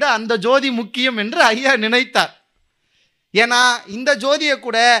ஜோதியை விட அந்த ஜோதி முக்கியம் என்று ஐயா நினைத்தார். ஏன்னா இந்த ஜோதியை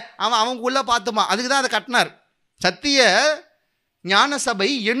கூட அவங்க உள்ள பார்த்துமா, அதுக்கு தான் அதை கட்டினார். சத்திய ஞான சபை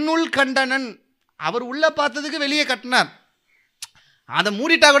என்னுள் கண்டனன், அவர் உள்ள பார்த்ததுக்கு வெளியே கட்டினார். அதை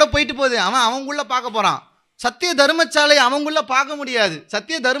மூடிட்டா கூட போயிட்டு போகுது, அவங்குள்ள பார்க்க போகிறான். சத்திய தர்மசாலை அவங்குள்ள பார்க்க முடியாது.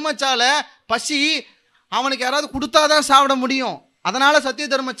 சத்திய தர்மசாலை பசி அவனுக்கு யாராவது கொடுத்தாதான் சாப்பிட முடியும். அதனால் சத்திய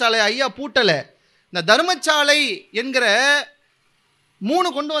தர்மசாலை ஐயா பூட்டலை. இந்த தர்மசாலை என்கிற 3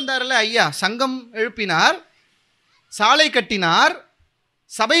 கொண்டு வந்தார்ல ஐயா. சங்கம் எழுப்பினார், சாலை கட்டினார்,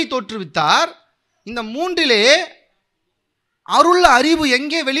 சபை தோற்றுவித்தார். இந்த 3லே அருள் அறிவு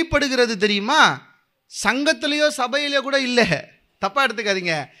எங்கே வெளிப்படுகிறது தெரியுமா? சங்கத்திலேயோ சபையிலேயோ கூட இல்லை, தப்பாக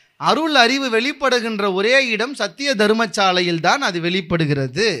எடுத்துக்காதீங்க. அருள் அறிவு வெளிப்படுகின்ற ஒரே இடம் சத்திய தர்மசாலையில் தான் அது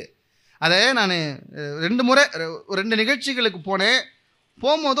வெளிப்படுகிறது. அதை நான் 2 முறை 2 நிகழ்ச்சிகளுக்கு போனேன்.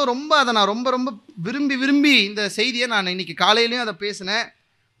 போகும்போதும் அதை நான் ரொம்ப விரும்பி இந்த செய்தியை நான் இன்றைக்கி காலையிலையும் அதை பேசினேன்.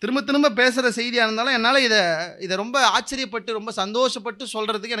 திரும்ப பேசுகிற செய்தியாக இருந்தாலும் என்னால் இதை ரொம்ப ஆச்சரியப்பட்டு ரொம்ப சந்தோஷப்பட்டு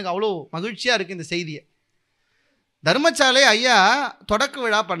சொல்கிறதுக்கு எனக்கு அவ்வளோ மகிழ்ச்சியாக இருக்குது. இந்த செய்தியை தர்மசாலை ஐயா தொடக்க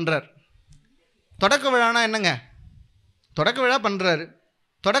விழா பண்ணுறார். தொடக்க விழானா என்னங்க? தொடக்க விழா பண்ணுறாரு.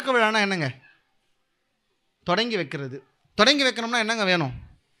 தொடக்க விழானா என்னங்க? தொடங்கி வைக்கிறது. தொடங்கி வைக்கணும்னா என்னங்க வேணும்?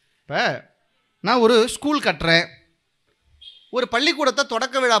 இப்போ நான் ஒரு ஸ்கூல் கட்டுறேன், ஒரு பள்ளிக்கூடத்தை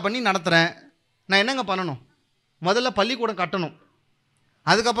தொடக்க விழா பண்ணி நடத்துகிறேன். நான் என்னங்க பண்ணணும்? முதல்ல பள்ளிக்கூடம் கட்டணும்,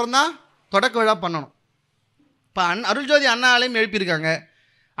 அதுக்கப்புறம் தான் தொடக்க விழா பண்ணணும். இப்போ அருள்ஜோதி அண்ணா ஆலயம் எழுப்பியிருக்காங்க.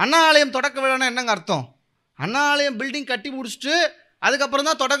 அண்ணா ஆலயம் தொடக்க விழானா என்னங்க அர்த்தம்? அண்ணா ஆலயம் பில்டிங் கட்டி முடிச்சுட்டு அதுக்கப்புறம்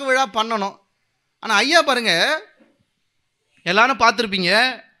தான் தொடக்க விழா பண்ணணும். ஆனால் ஐயா பாருங்கள், எல்லாரும் பார்த்துருப்பீங்க,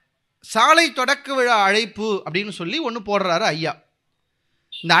 சாலை தொடக்க விழா அழைப்பு அப்படின்னு சொல்லி ஒன்று போடுறாரு ஐயா.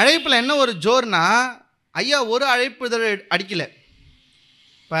 இந்த அழைப்பில் என்ன ஒரு ஜோர்னா, ஐயா ஒரு அழைப்பு இதழ் அடிக்கலை.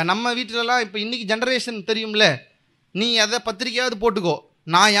 இப்போ நம்ம வீட்டிலலாம் இப்போ இன்றைக்கி ஜென்ரேஷன் தெரியும்ல, நீ அதை பத்திரிக்கையாவது போட்டுக்கோ,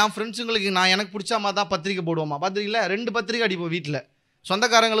 நான் என் ஃப்ரெண்ட்ஸுங்களுக்கு நான் எனக்கு பிடிச்ச மாதிரி தான் பத்திரிக்கை போடுவோமா. பார்த்துருக்கீங்களா? 2 பத்திரிக்கை அடிப்போம் வீட்டில்.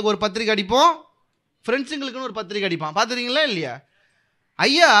 சொந்தக்காரங்களுக்கு ஒரு பத்திரிக்கை அடிப்போம், ஃப்ரெண்ட்ஸுங்களுக்குன்னு ஒரு பத்திரிக்கை அடிப்பான். பார்த்துருக்கீங்களா இல்லையா?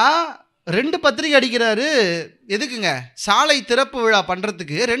 ஐயா 2 பத்திரிக்கை அடிக்கிறாரு. எதுக்குங்க? சாலை திறப்பு விழா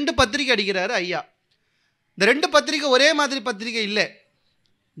பண்ணுறதுக்கு 2 பத்திரிக்கை அடிக்கிறாரு ஐயா. இந்த 2 பத்திரிக்கை ஒரே மாதிரி பத்திரிக்கை இல்லை.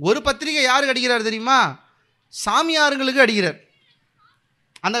 ஒரு பத்திரிக்கை யாருக்கு அடிக்கிறார் தெரியுமா? சாமியாருங்களுக்கு அடிக்கிறார்.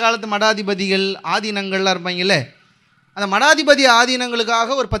 அந்த காலத்து மடாதிபதிகள் ஆதீனங்கள்லாம் இருப்பாங்கல்ல, அந்த மடாதிபதி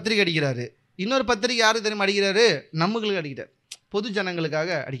ஆதீனங்களுக்காக ஒரு பத்திரிக்கை அடிக்கிறாரு. இன்னொரு பத்திரிக்கை யாருக்கு தெரியுமா அடிக்கிறாரு? நம்மளுக்கு அடிக்கிறார், பொது ஜனங்களுக்காக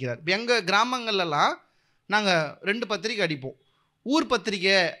அடிக்கிறார். இப்போ எங்கள் கிராமங்கள்லாம் நாங்கள் 2 பத்திரிக்கை அடிப்போம். ஊர்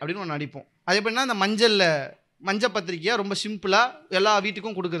பத்திரிக்கை அப்படின்னு ஒன்று அடிப்போம். அது எப்படின்னா அந்த மஞ்சள் பத்திரிக்கையாக ரொம்ப சிம்பிளாக எல்லா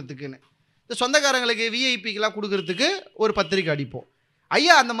வீட்டுக்கும் கொடுக்கறதுக்குன்னு, இந்த சொந்தக்காரங்களுக்கு விஐபிக்கெலாம் கொடுக்கறதுக்கு ஒரு பத்திரிக்கை அடிப்போம்.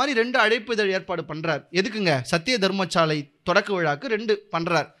 ஐயா அந்த மாதிரி 2 அழைப்பு இதழ் ஏற்பாடு பண்ணுறார். எதுக்குங்க? சத்திய தர்மசாலை தொடக்க விழாக்கு 2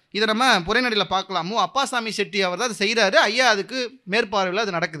 பண்ணுறார். இதை நம்ம புரைநடையில் பார்க்கலாமோ. அப்பாசாமி செட்டி அவர் தான் அதை செய்கிறாரு. ஐயா அதுக்கு மேற்பார்வையில்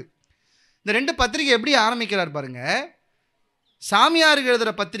அது நடக்குது. இந்த 2 பத்திரிக்கை எப்படி ஆரம்பிக்கிறார் பாருங்க. சாமியாருக்கு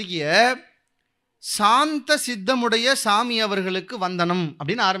எழுதுகிற பத்திரிக்கையை சாந்த சித்தமுடைய சாமி அவர்களுக்கு வந்தனம்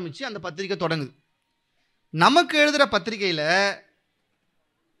அப்படின்னு ஆரம்பித்து அந்த பத்திரிக்கை தொடங்குது. நமக்கு எழுதுகிற பத்திரிக்கையில்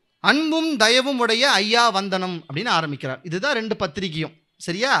அன்பும் தயவும் உடைய ஐயா வந்தனம் அப்படின்னு ஆரம்பிக்கிறார். இதுதான் 2 பத்திரிக்கையும்.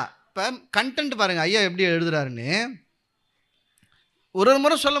 சரியா? இப்போ கண்டென்ட் பாருங்கள் ஐயா எப்படி எழுதுறாருன்னு. ஒரு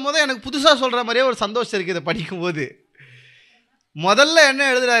முறை சொல்லும் போது எனக்கு புதுசாக சொல்கிற மாதிரியே ஒரு சந்தோஷம் இருக்குது இதை படிக்கும்போது. முதல்ல என்ன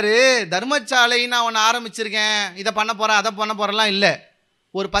எழுதுறாரு? தர்மசாலை நான் ஒன்று ஆரம்பிச்சிருக்கேன், இதை பண்ண போகிறேன் அதை பண்ண போகிறலாம் இல்லை.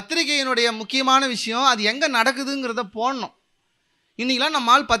 ஒரு பத்திரிகையினுடைய முக்கியமான விஷயம் அது எங்கே நடக்குதுங்கிறத போடணும். இன்றைக்கெலாம்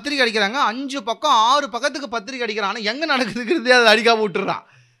நம்ம ஆள் பத்திரிக்கை அடிக்கிறாங்க, 5 பக்கம் 6 பக்கத்துக்கு பத்திரிக்கை அடிக்கிறான். ஆனால் எங்கே நடக்குதுங்கிறதே அதை அடிக்காம விட்டுறான்.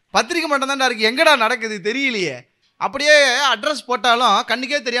 பத்திரிக்கை மட்டும் தான்டா இருக்குது, எங்கடா நடக்குது தெரியலையே. அப்படியே அட்ரஸ் போட்டாலும்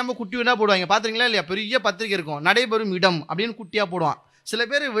கண்ணுக்கே தெரியாமல் குட்டி வேணா போடுவாங்க. பார்த்துருங்களா இல்லையா? பெரிய பத்திரிக்கை இருக்கும், நடைபெறும் இடம் அப்படின்னு குட்டியாக போடுவான்.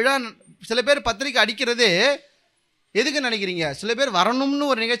 சில பேர் பத்திரிக்கை அடிக்கிறது எதுக்கு நினைக்கிறீங்க? சில பேர் வரணும்னு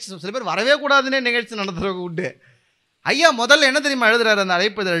ஒரு நிகழ்ச்சி, சில பேர் வரவே கூடாதுன்னே நிகழ்ச்சி நடத்துகிறவங்க உண்டு. ஐயா முதல்ல என்ன தெரியுமா எழுதுறாரு அந்த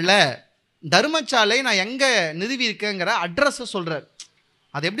அழைப்புதழில்? தர்மசாலை நான் எங்கே நிறுவி இருக்கேங்கிற அட்ரஸை சொல்கிறார்.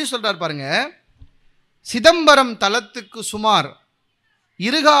 அது எப்படி சொல்கிறார் பாருங்க. சிதம்பரம் தலத்துக்கு சுமார்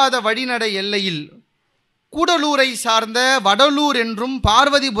இருகாத வழிநடை எல்லையில் கூடலூரை சார்ந்த வடலூர் என்றும்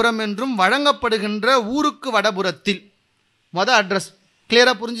பார்வதிபுரம் என்றும் வழங்கப்படுகின்ற ஊருக்கு வடபுறத்தில். அட்ரஸ்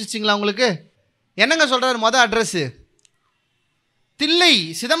கிளியராக புரிஞ்சிச்சிங்களா உங்களுக்கு? என்னங்க சொல்கிறார் அட்ரஸ்ஸு? தில்லை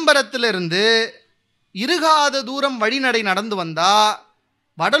சிதம்பரத்திலிருந்து இருகாத தூரம் வழிநடை நடந்து வந்தால்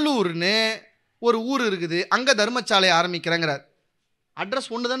வடலூர்னு ஒரு ஊர் இருக்குது, அங்கே தர்மசாலை ஆரம்பிக்கிறேங்கிறார். அட்ரஸ்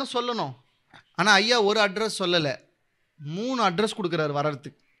ஒன்று தானே சொல்லணும். ஆனால் ஐயா ஒரு அட்ரஸ் சொல்லலை, 3 அட்ரஸ் கொடுக்குறாரு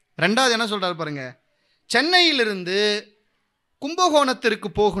வர்றதுக்கு. 2வது என்ன சொல்கிறார் பாருங்க. சென்னையிலிருந்து கும்பகோணத்திற்கு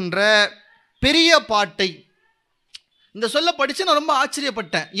போகின்ற பெரிய பாட்டை. இந்த சொல்ல படித்து நான் ரொம்ப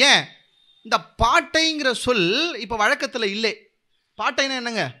ஆச்சரியப்பட்டேன். ஏன் இந்த பாட்டைங்கிற சொல் இப்போ வழக்கத்தில் இல்லை. பாட்டைனா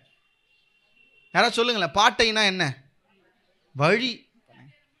என்னங்க? யாராவது சொல்லுங்களேன். பாட்டைனா என்ன? வழி.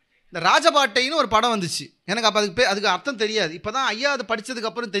 இந்த ராஜபாட்டைன்னு ஒரு படம் வந்துச்சு, எனக்கு அப்போ அதுக்கு அர்த்தம் தெரியாது. இப்போ தான் ஐயா அது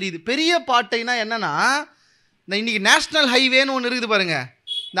படித்ததுக்கப்புறம் தெரியுது. பெரிய பாட்டைனா என்னன்னா, இந்த இன்றைக்கி நேஷ்னல் ஹைவேன்னு ஒன்று இருக்குது பாருங்க.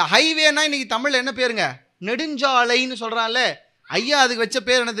 இந்த ஹைவேனா இன்றைக்கி தமிழில் என்ன பேருங்க? நெடுஞ்சாலைன்னு சொல்கிறான்ல. ஐயா அதுக்கு வச்ச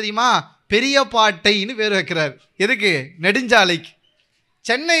பேர் என்ன தெரியுமா? பெரிய பாட்டைன்னு பேர் வைக்கிறார். எதுக்கு? நெடுஞ்சாலைக்கு.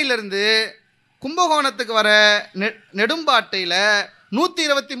 சென்னையிலேருந்து கும்பகோணத்துக்கு வர நெடும்பாட்டையில்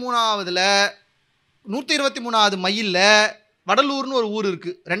 123வது மைலில் வடலூர்னு ஒரு ஊர்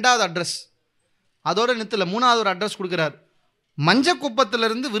இருக்குது. 2வது அட்ரஸ் அதோட நிறுத்தல, 3வது ஒரு அட்ரஸ் கொடுக்குறாரு.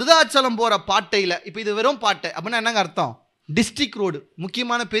 மஞ்சக்குப்பத்திலிருந்து விருதாச்சலம் போகிற பாட்டையில். இப்போ இது வெறும் பாட்டை அப்படின்னா என்னங்க அர்த்தம்? டிஸ்ட்ரிக்ட் ரோடு,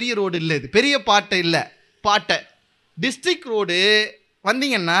 முக்கியமான பெரிய ரோடு இல்லை, இது பெரிய பாட்டை இல்லை, பாட்டை. டிஸ்ட்ரிக்ட் ரோடு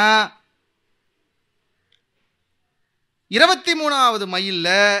வந்தீங்கன்னா 23வது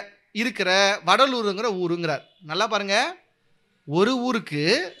மைலில் இருக்கிற வடலூருங்கிற ஊருங்கிறார். நல்லா பாருங்க, ஒரு ஊருக்கு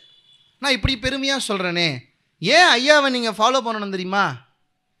நான் இப்படி பெருமையாக சொல்கிறேனே. ஏன் ஐயாவை நீங்கள் ஃபாலோ பண்ணணும் தெரியுமா?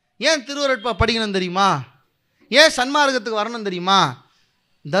 ஏன் திருவருட்பா படிக்கணும் தெரியுமா? ஏன் சன்மார்க்கத்துக்கு வரணும் தெரியுமா?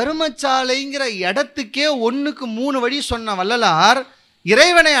 தர்மசாலைங்கிற இடத்துக்கே 1க்கு 3 வழி சொன்ன வள்ளலார்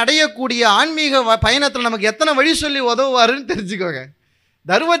இறைவனை அடையக்கூடிய ஆன்மீக பயணத்தில் நமக்கு எத்தனை வழி சொல்லி உதவுவாருன்னு தெரிஞ்சுக்கோங்க.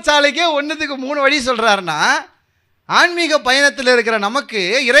 தர்மசாலைக்கே 1க்கு 3 வழி சொல்கிறாருன்னா ஆன்மீக பயணத்தில் இருக்கிற நமக்கு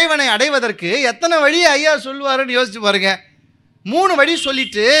இறைவனை அடைவதற்கு எத்தனை வழி ஐயா சொல்லுவாருன்னு யோசிச்சு பாருங்க. 3 வழி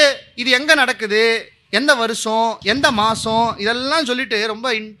சொல்லிட்டு இது எங்கே நடக்குது, எந்த வருஷம், எந்த மாதம், இதெல்லாம் சொல்லிட்டு ரொம்ப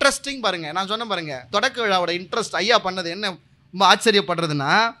இன்ட்ரெஸ்டிங் பாருங்கள். நான் சொன்ன பாருங்க, தொடக்க விழாவோட இன்ட்ரெஸ்ட் ஐயா பண்ணது என்ன ரொம்ப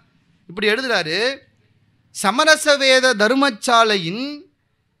ஆச்சரியப்படுறதுன்னா, இப்படி எழுதுறாரு, சமரசவேத தர்மசாலையின்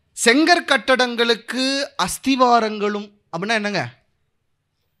செங்கற்கட்டடங்களுக்கு அஸ்திவாரங்களும். அப்படின்னா என்னங்க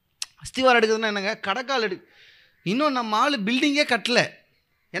அஸ்திவாரம் எடுக்குதுன்னா என்னங்க? கடைக்கால் எடுக்கு. இன்னும் நம்ம ஆள் பில்டிங்கே கட்டலை.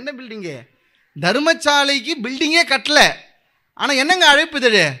 என்ன பில்டிங்கு? தர்மசாலைக்கு பில்டிங்கே கட்டலை. ஆனால் என்னங்க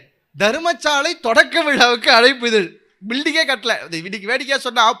அழைப்புதழ்? தர்மசாலை தொடக்க விழாவுக்கு அழைப்புதழ். பில்டிங்கே கட்டலை. இன்னைக்கு வேடிக்கையாக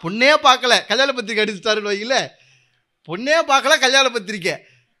சொன்னால் பொண்ணே பார்க்கல கல்யாண பத்திரிக்கை அடிச்சுட்டாருன்னு வைக்கல. பொண்ணே பார்க்கல கல்யாண பத்திரிக்கை,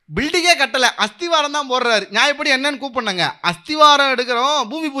 பில்டிங்கே கட்டலை, அஸ்திவாரம் தான் போடுறாரு. நியாயப்படி என்னன்னு கூப்பிடுங்க? அஸ்திவாரம் எடுக்கிறோம்,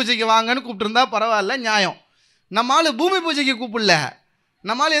 பூமி பூஜைக்கு வாங்கன்னு கூப்பிட்டுருந்தா பரவாயில்ல, நியாயம். நம்ம ஆள் பூமி பூஜைக்கு கூப்பிடல,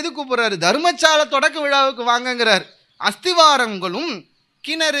 நம்ம ஆள் எது கூப்பிட்றாரு? தர்மசாலை தொடக்க விழாவுக்கு வாங்கங்கிறார். அஸ்திவாரங்களும்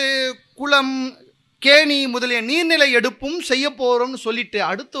கிணறு, குளம், கேணி முதலிய நீர்நிலை எடுப்பும் செய்ய போகிறோம்னு சொல்லிட்டு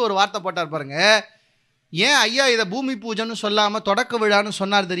அடுத்து ஒரு வார்த்தை போட்டார் பாருங்க. ஏன் ஐயா இதை பூமி பூஜைன்னு சொல்லாமல் தொடக்க விழான்னு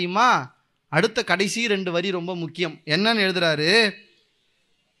சொன்னார் தெரியுமா? அடுத்த கடைசி 2 வரி ரொம்ப முக்கியம். என்னன்னு எழுதுறாரு,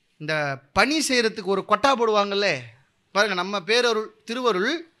 இந்த பணி செய்கிறதுக்கு ஒரு கொட்டா போடுவாங்கல்ல பாருங்க. நம்ம பேரருள்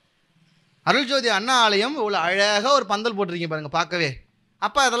திருவருள் அருள்ஜோதி அண்ணா ஆலயம் இவ்வளோ அழகாக ஒரு பந்தல் போட்டிருக்கீங்க பாருங்க பார்க்கவே.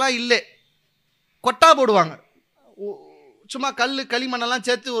 அப்போ அதெல்லாம் இல்லை, கொட்டா போடுவாங்க. சும்மா களிமண்ணெல்லாம்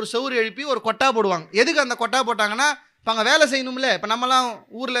சேர்த்து ஒரு செவுறு எழுப்பி ஒரு கொட்டா போடுவாங்க. எதுக்கு அந்த கொட்டா போட்டாங்கன்னா, இப்போ அங்கே வேலை செய்யணும்ல. இப்போ நம்மலாம்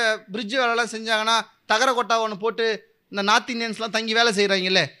ஊரில் பிரிட்ஜு வேலைலாம் செஞ்சாங்கன்னா தகர கொட்டா ஒன்று போட்டு இந்த நார்த் இந்தியன்ஸ்லாம் தங்கி வேலை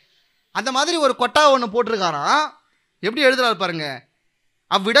செய்கிறாங்கல்ல, அந்த மாதிரி ஒரு கொட்டா ஒன்று போட்டிருக்காராம். எப்படி எழுதுறாரு பாருங்க,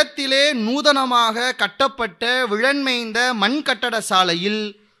 அவ்விடத்திலே நூதனமாக கட்டப்பட்ட விழன்மைந்த மண் கட்டட சாலையில்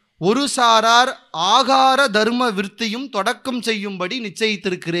ஒரு சாரார் ஆகார தர்ம விருத்தியும் தொடக்கம் செய்யும்படி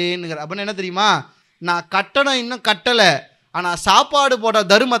நிச்சயித்திருக்கிறேன். அப்படின்னு என்ன தெரியுமா? நான் கட்டணம் இன்னும் கட்டலை, ஆனால் சாப்பாடு போட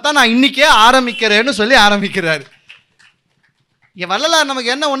தர்மத்தை நான் இன்னைக்கே ஆரம்பிக்கிறேன்னு சொல்லி ஆரம்பிக்கிறார். என் வள்ளலார்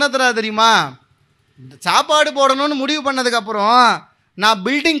நமக்கு என்ன உணர்த்துறா தெரியுமா? சாப்பாடு போடணும்னு முடிவு பண்ணதுக்கப்புறம் நான்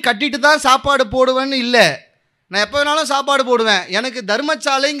பில்டிங் கட்டிட்டு தான் சாப்பாடு போடுவேன்னு இல்லை. நான் எப்போ வேணாலும் சாப்பாடு போடுவேன். எனக்கு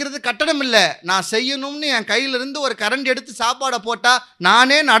தர்மசாலைங்கிறது கட்டடம் இல்லை, நான் செய்யணும்னு என் கையிலிருந்து ஒரு கரண்ட் எடுத்து சாப்பாடை போட்டால்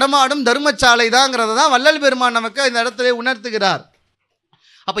நானே நடமாடும் தர்மசாலை தாங்கிறத தான் வள்ளல் பெருமான் நமக்கு இந்த இடத்துல உணர்த்துகிறார்.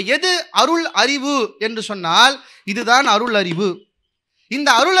 அப்போ எது அருள் அறிவு என்று சொன்னால் இதுதான் அருள் அறிவு. இந்த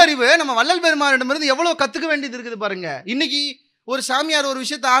அருள் அறிவு நம்ம வள்ளல் பெருமானிடமிருந்து எவ்வளோ கற்றுக்க வேண்டியது இருக்குது பாருங்க. இன்னைக்கு ஒரு சாமியார் ஒரு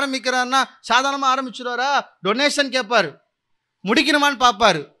விஷயத்தை ஆரம்பிக்கிறாருன்னா சாதாரணமாக ஆரம்பிச்சுடுவாரா? டொனேஷன் கேட்பார், முடிக்கணுமான்னு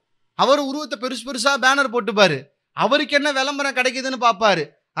பார்ப்பார். அவர் உருவத்தை பெருசாக பேனர் போட்டுப்பார், அவருக்கு என்ன விளம்பரம் கிடைக்குதுன்னு பார்ப்பார்.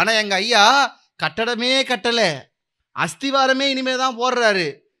 ஆனால் எங்கள் ஐயா கட்டடமே கட்டலை, அஸ்திவாரமே இனிமே தான் போடுறாரு.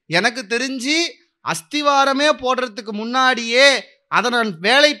 எனக்கு தெரிஞ்சு அஸ்திவாரமே போடுறதுக்கு முன்னாடியே அதனால்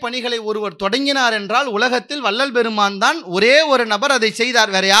வேலை பணிகளை ஒருவர் தொடங்கினார் என்றால் உலகத்தில் வள்ளல் பெருமான் தான் ஒரே ஒரு நபர் அதை செய்தார்.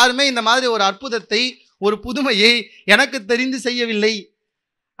 வேற யாருமே இந்த மாதிரி ஒரு அற்புதத்தை, ஒரு புதுமையை எனக்கு தெரிந்து செய்யவில்லை.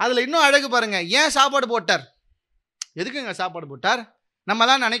 அதில் இன்னும் அழகு பாருங்க. ஏன் சாப்பாடு போட்டார்? எதுக்குங்க சாப்பாடு போட்டார்?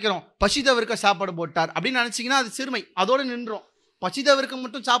 நம்மலாம் நினைக்கிறோம் பசிதவருக்கு சாப்பாடு போட்டார் அப்படின்னு நினச்சிங்கன்னா அது சிறுமை, அதோடு நின்றோம். பசிதவருக்கு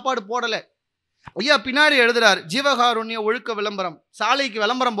மட்டும் சாப்பாடு போடலை. ஐயா பின்னாடி எழுதுறார், ஜீவகாருண்ய ஒழுக்க விளம்பரம், சாலைக்கு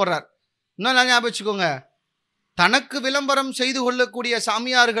விளம்பரம் போடுறார். இன்னும் ஞாபகம் வச்சுக்கோங்க, தனக்கு விளம்பரம் செய்து கொள்ளக்கூடிய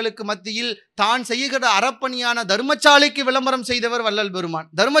சாமியார்களுக்கு மத்தியில் தான் செய்கிற அறப்பணியான தர்மசாலைக்கு விளம்பரம் செய்தவர் வள்ளல் பெருமான்.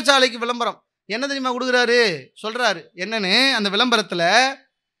 தர்மசாலைக்கு விளம்பரம் என்ன தெரியுமா கொடுக்குறாரு? சொல்றாரு என்னன்னு, அந்த விளம்பரத்தில்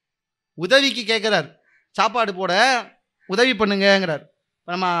உதவிக்கு கேட்குறார், சாப்பாடு போட உதவி பண்ணுங்கிறார்.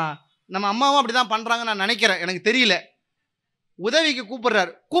 நம்ம அம்மாவும் அப்படி தான் பண்ணுறாங்கன்னு நான் நினைக்கிறேன், எனக்கு தெரியல. உதவிக்கு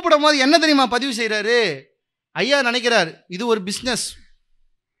கூப்பிடுறாரு. கூப்பிடும் போது என்ன தெரியுமா பதிவு செய்கிறாரு? ஐயா நினைக்கிறார் இது ஒரு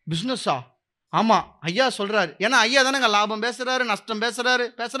பிஸ்னஸா? ஆமாம் ஐயா சொல்கிறாரு. ஏன்னா ஐயா தானேங்க லாபம் பேசுகிறாரு, நஷ்டம்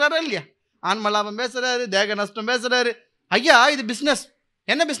பேசுகிறாரா இல்லையா? ஆன்ம லாபம் பேசுகிறாரு, தேக நஷ்டம் பேசுகிறாரு. ஐயா இது பிஸ்னஸ்.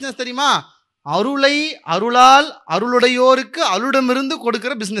 என்ன பிஸ்னஸ் தெரியுமா? அருளை அருளால் அருளுடையோருக்கு அருளிடமிருந்து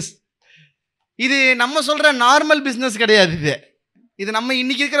கொடுக்குற பிஸ்னஸ். இது நம்ம சொல்கிற நார்மல் பிஸ்னஸ் கிடையாது. இது நம்ம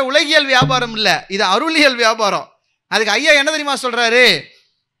இன்னைக்கு இருக்கிற உலகியல் வியாபாரம் இல்லை, இது அருளியல் வியாபாரம். அதுக்கு ஐயா என்ன தெரியுமா சொல்கிறாரு?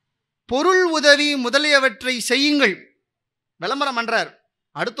 பொருள் உதவி முதலியவற்றை செய்யுங்கள் விளம்பரம் பண்ணுறார்.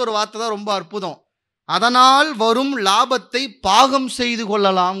 அடுத்த ஒரு வார்த்தை தான் ரொம்ப அற்புதம், அதனால் வரும் லாபத்தை பாகம் செய்து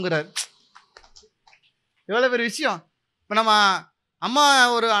கொள்ளலாம்ங்கிறார். எவ்வளோ பெரிய விஷயம். இப்போ நம்ம அம்மா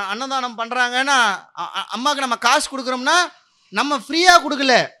ஒரு அன்னதானம் பண்ணுறாங்கன்னா அம்மாவுக்கு நம்ம காசு கொடுக்குறோம்னா நம்ம ஃப்ரீயாக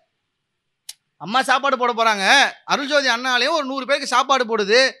கொடுக்கல. அம்மா சாப்பாடு போட போகிறாங்க, அருள்ஜோதி அண்ணா ஆலயம் ஒரு 100 பேருக்கு சாப்பாடு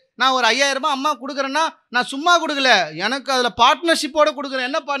போடுது. நான் ஒரு 5000 ரூபாய் அம்மா கொடுக்குறேன்னா நான் சும்மா கொடுக்கல, எனக்கு அதில் பார்ட்னர்ஷிப்போட கொடுக்குறேன்.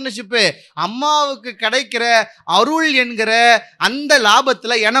 என்ன பார்ட்னர்ஷிப்பு? அம்மாவுக்கு கிடைக்கிற அருள் என்கிற அந்த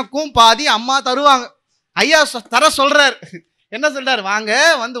லாபத்தில் எனக்கும் பாதி அம்மா தருவாங்க. ஐயா தர சொல்றார். என்ன சொல்றார்? வாங்க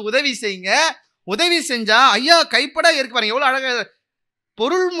வந்து உதவி செய்யுங்க. உதவி செஞ்சா ஐயா கைப்பட இருக்கு பாருங்க, எவ்வளோ அழகாக.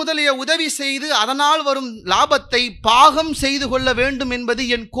 பொருள் முதலிய உதவி செய்து அதனால் வரும் லாபத்தை பாகம் செய்து கொள்ள வேண்டும் என்பது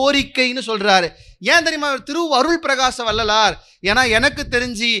என் கோரிக்கைன்னு சொல்றாரு. ஏன் தெரியுமா? திரு அருள்பிரகாச வள்ளலார். ஏன்னா எனக்கு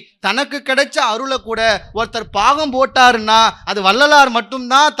தெரிஞ்சு தனக்கு கிடைச்ச அருளை கூட ஒருத்தர் பாகம் போட்டாருன்னா அது வள்ளலார்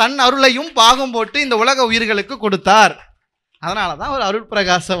மட்டும்தான் தன் அருளையும் பாகம் போட்டு இந்த உலக உயிர்களுக்கு கொடுத்தார். அதனால தான் ஒரு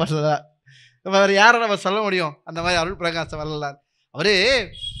அருள்பிரகாச வள்ளலார். வேறு யாரை நம்ம சொல்ல முடியும்? அந்த மாதிரி அருள்பிரகாச வள்ளலார் அவரு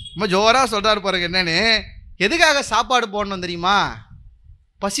ரொம்ப ஜோராக சொல்றாரு பாருங்க. என்னன்னு, எதுக்காக சாப்பாடு போடணும் தெரியுமா?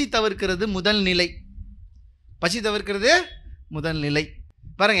 பசி தவிர்க்கிறது முதல் நிலை. பசி தவிர்க்கிறது முதல் நிலை.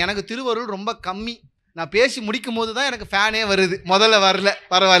 பாருங்க, எனக்கு திருவருள் ரொம்ப கம்மி. நான் பேசி முடிக்கும் போது தான் எனக்கு ஃபேனே வருது. முதல்ல வரல,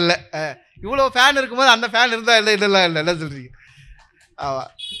 பரவாயில்ல. இவ்வளோ ஃபேன் இருக்கும்போது அந்த ஃபேன் இருந்தால் இல்லை இல்லைலாம் இல்லை இல்லை சொல்கிறீங்க. ஆவா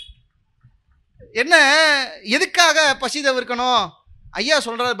என்ன, எதுக்காக பசி தவிர்க்கணும்? ஐயா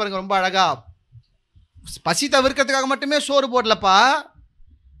சொல்கிறாரு பாருங்க ரொம்ப அழகா. பசி தவிர்க்கிறதுக்காக மட்டுமே சோறு போடலப்பா.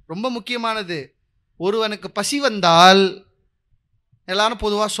 ரொம்ப முக்கியமானது, ஒருவனுக்கு பசி வந்தால் எல்லாரும்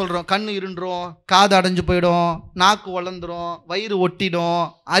பொதுவாக சொல்கிறோம், கண் இருண்டுரும், காது அடைஞ்சு போயிடும், நாக்கு வளர்ந்துடும், வயிறு ஒட்டிடும்,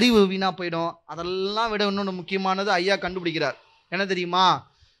 அறிவு வீணாக போயிடும். அதெல்லாம் விட இன்னொன்று முக்கியமானது ஐயா கண்டுபிடிக்கிறார். என்ன தெரியுமா?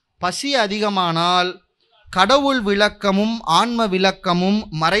 பசி அதிகமானால் கடவுள் விளக்கமும் ஆன்ம விளக்கமும்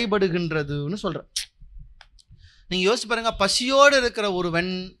மறைபடுகின்றதுன்னு சொல்கிறேன். நீங்கள் யோசிச்சு பாருங்க, பசியோடு இருக்கிற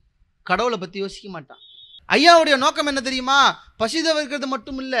ஒருவன் கடவுளை பற்றி யோசிக்க மாட்டான். ஐயாவுடைய நோக்கம் என்ன தெரியுமா? பசி தவிர்க்கிறது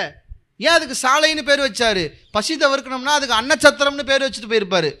மட்டும் இல்லை. ஏன் அதுக்கு சாலைன்னு பேர் வச்சாரு? பசி தவிர்க்கணும்னா அதுக்கு அன்னச்சத்திரம்னு பேர் வச்சுட்டு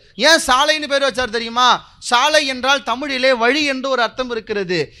போயிருப்பாரு. ஏன் சாலைன்னு பேர் வச்சார் தெரியுமா? சாலை என்றால் தமிழிலே வழி என்று ஒரு அர்த்தம்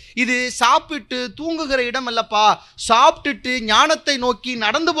இருக்கிறது. இது சாப்பிட்டு தூங்குகிற இடம் அல்லப்பா, சாப்பிட்டுட்டு ஞானத்தை நோக்கி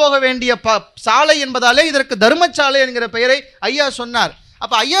நடந்து போக வேண்டிய சாலை என்பதாலே இதற்கு தர்மசாலை என்கிற பெயரை ஐயா சொன்னார்.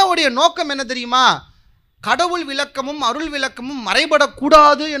 அப்போ ஐயாவுடைய நோக்கம் என்ன தெரியுமா? கடவுள் விளக்கமும் அருள் விளக்கமும்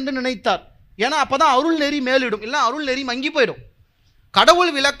மறைபடக்கூடாது என்று நினைத்தார். ஏன்னா அப்போதான் அருள் நெறி மேலிடும், இல்லை அருள் நெறி மங்கி போயிடும். கடவுள்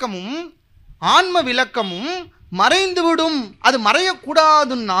விளக்கமும் ஆன்ம விளக்கமும் மறைந்துவிடும். அது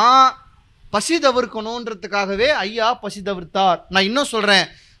மறையக்கூடாதுன்னா பசி தவிர்க்கணுன்றதுக்காகவே ஐயா பசி தவிர்த்தார். நான் இன்னும் சொல்கிறேன்,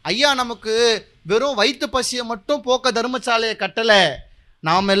 ஐயா நமக்கு வெறும் வயிற்று பசியை மட்டும் போக்க தர்மசாலையை கட்டலை.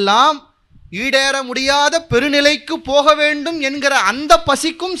 நாம் எல்லாம் ஈடேற முடியாத பெருநிலைக்கு போக வேண்டும் என்கிற அந்த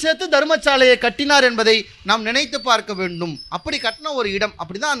பசிக்கும் சேர்த்து தர்மசாலையை கட்டினார் என்பதை நாம் நினைத்து பார்க்க வேண்டும். அப்படி கட்டின ஒரு இடம்,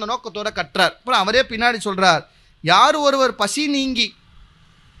 அப்படிதான் அந்த நோக்கத்தோட கட்டுறார். அப்புறம் அவரே பின்னாடி சொல்றார், யார் ஒருவர் பசி நீங்கி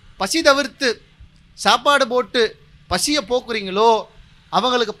பசி தவிர்த்து சாப்பாடு போட்டு பசியை போக்குறீங்களோ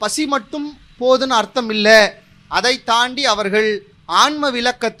அவங்களுக்கு பசி மட்டும் போதுன்னு அர்த்தம் இல்லை. அதை தாண்டி அவர்கள் ஆன்ம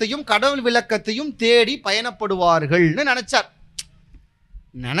விளக்கத்தையும் கடவுள் விளக்கத்தையும் தேடி பயணப்படுவார்கள்னு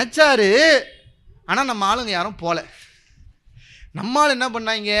நினைச்சாரு. ஆனால் நம்ம ஆளுங்க யாரும் போல. நம்மால் என்ன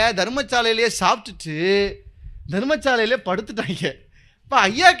பண்ணாங்க, தர்மசாலையிலேயே சாப்பிட்டுட்டு தர்மசாலையிலே படுத்துட்டாங்க. இப்போ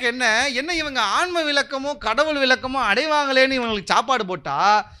ஐயாவுக்கு என்ன இவங்க ஆன்ம விளக்கமும் கடவுள் விளக்கமும் அடைவாங்களேன்னு இவங்களுக்கு சாப்பாடு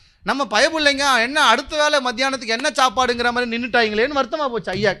போட்டால் நம்ம பயப்பிள்ளைங்க என்ன அடுத்த வேலை மத்தியானத்துக்கு என்ன சாப்பாடுங்கிற மாதிரி நின்றுட்டாங்களேன்னு வருத்தமாக போச்சு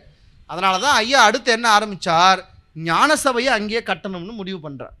ஐயாக்கு. அதனால தான் ஐயா அடுத்து என்ன ஆரம்பித்தார், ஞான சபையை அங்கேயே கட்டணும்னு முடிவு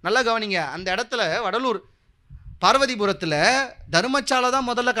பண்ணுறார். நல்லா கவனிங்க, அந்த இடத்துல வடலூர் பார்வதிபுரத்தில் தர்மசாலை தான்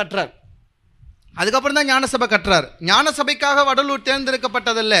முதல்ல கட்டுறார். அதுக்கப்புறம் தான் ஞான சபை கட்டுறார். ஞான சபைக்காக வடலூர்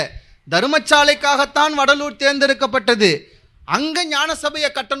தேர்ந்தெடுக்கப்பட்டதல்ல, தர்மசாலைக்காகத்தான் வடலூர் தேர்ந்தெடுக்கப்பட்டது. அங்கே ஞான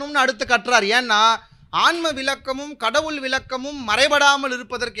சபையை கட்டணும்னு அடுத்து கட்டுறார். ஏன்னா ஆன்ம விளக்கமும் கடவுள் விளக்கமும் மறைபடாமல்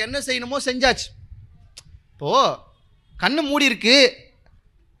இருப்பதற்கு என்ன செய்யணுமோ செஞ்சாச்சு. இப்போது கண்ணு மூடி இருக்கு,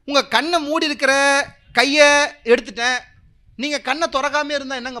 உங்கள் கண்ணை மூடி இருக்கிற கையை எடுத்துட்டேன், நீங்கள் கண்ணை திறக்காமே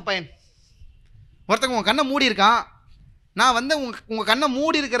இருந்தால் என்னங்க பயன்? ஒருத்தங்க உங்கள் கண்ணை மூடி இருக்கான், நான் வந்து உங்கள் கண்ணை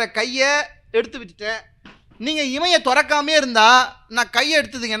மூடி இருக்கிற கையை எடுத்து விட்டுட்டேன், நீங்கள் இமையை திறக்காமே இருந்தால் நான் கையை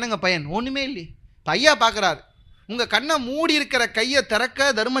எடுத்ததுக்கு என்னங்க பயன்? ஒன்றுமே இல்லை. இப்போ ஐயா பார்க்குறாரு, உங்கள் கண்ணை மூடி இருக்கிற கையை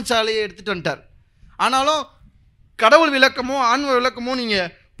திறக்க தர்மசாலையை எடுத்துகிட்டு வந்துட்டார். ஆனாலும் கடவுள் விளக்கமோ ஆன்ம விளக்கமோ நீங்கள்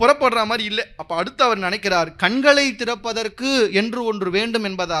புறப்படுற மாதிரி இல்லை. அப்போ அடுத்து அவர் நினைக்கிறார், கண்களை திறப்பதற்கு என்று ஒன்று வேண்டும்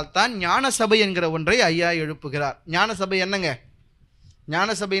என்பதால் தான் ஞான சபை என்கிற ஒன்றை ஐயா எழுப்புகிறார். ஞான சபை என்னங்க?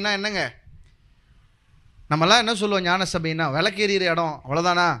 ஞான சபைனா என்னங்க? நம்மளாம் என்ன சொல்லுவோம், ஞான சபைனா விளக்கேறிற இடம்,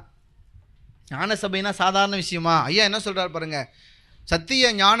 அவ்வளோதானா? ஞான சபைனா சாதாரண விஷயமா? ஐயா என்ன சொல்கிறார் பாருங்க,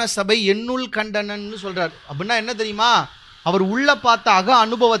 சத்திய ஞான சபை என்னுள் கண்டனன்னு சொல்கிறார். அப்படின்னா என்ன தெரியுமா? அவர் உள்ள பார்த்த அக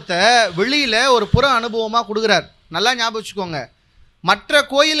அனுபவத்தை வெளியில் ஒரு புற அனுபவமாக கொடுக்குறார். நல்லா ஞாபகம் வச்சுக்கோங்க, மற்ற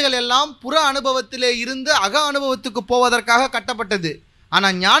கோயில்கள் எல்லாம் புற அனுபவத்திலே இருந்து அக அனுபவத்துக்கு போவதற்காக கட்டப்பட்டது.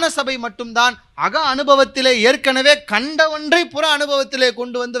 ஆனால் ஞான சபை மட்டும்தான் அக அனுபவத்திலே ஏற்கனவே கண்ட ஒன்றை புற அனுபவத்திலே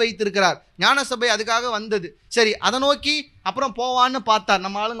கொண்டு வந்து வைத்திருக்கிறார். ஞான சபை அதுக்காக வந்தது. சரி, அதை நோக்கி அப்புறம் போவான்னு பார்த்தார்.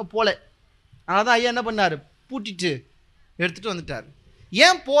 நம்ம ஆளுங்க போல. அதனால தான் ஐயா என்ன பண்ணார், பூட்டிட்டு எடுத்துகிட்டு வந்துட்டார்.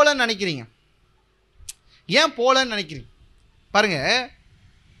 ஏன் போலன்னு நினைக்கிறீங்க? ஏன் போலன்னு நினைக்கிறீங்க பாருங்க.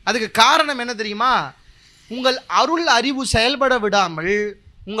 அதுக்கு காரணம் என்ன தெரியுமா? உங்கள் அருள் அறிவு செயல்பட விடாமல்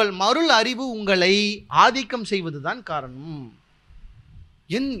உங்கள் மருள் அறிவு உங்களை ஆதிக்கம் செய்வது தான் காரணம்.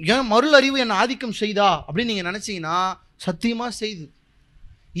 என் மருள் அறிவு என்னை ஆதிக்கம் செய்தா அப்படின்னு நீங்கள் நினச்சிங்கன்னா சத்தியமாக செய்து.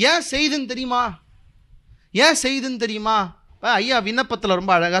 ஏன் செய்துன்னு தெரியுமா? ஏன் செய்துன்னு தெரியுமா? ஐயா விண்ணப்பத்தில்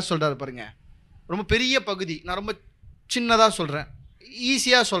ரொம்ப அழகாக சொல்கிறாரு பாருங்க. ரொம்ப பெரிய பகுதி, நான் ரொம்ப சின்னதாக சொல்கிறேன்,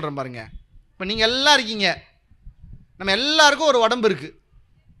 ஈஸியாக சொல்கிறேன் பாருங்க. இப்போ நீங்கள் எல்லாம் இருக்கீங்க, நம்ம எல்லாருக்கும் ஒரு உடம்பு இருக்குது.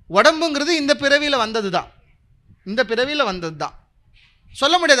 உடம்புங்கிறது இந்த பிறவியில் வந்தது தான், இந்த பிறவியில் வந்தது தான்.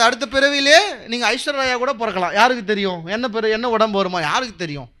 சொல்ல முடியாது அடுத்த பிறவிலே நீங்கள் ஐஸ்வர்யா கூட பிறக்கலாம். யாருக்கு தெரியும் என்ன உடம்பு வருமா? யாருக்கு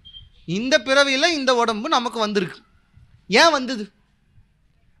தெரியும்? இந்த பிறவியில் இந்த உடம்பு நமக்கு வந்திருக்கு. ஏன் வந்தது?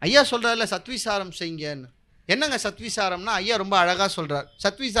 ஐயா சொல்கிறார்ல சத்விசாரம் செய்யுங்கன்னு. என்னங்க சத்விசாரம்னா? ஐயா ரொம்ப அழகாக சொல்கிறார்.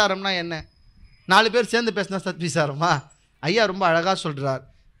 சத்விசாரம்னா என்ன? 4 பேர் சேர்ந்து பேசினா சத்விசாரமா? ஐயா ரொம்ப அழகாக சொல்கிறார்.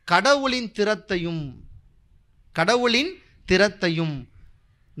 கடவுளின் திறத்தையும்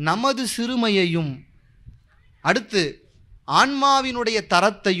நமது சிறுமையையும், அடுத்து ஆன்மாவினுடைய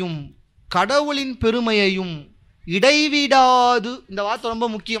தரத்தையும் கடவுளின் பெருமையையும் இடைவிடாது, இந்த வார்த்தை ரொம்ப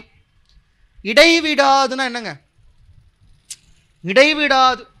முக்கியம். இடைவிடாதுன்னா என்னங்க?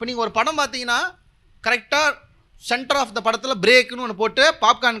 இடைவிடாது. இப்போ நீங்கள் ஒரு படம் பார்த்தீங்கன்னா கரெக்டாக சென்டர் ஆஃப் த படத்தில் பிரேக்குன்னு ஒன்று போட்டு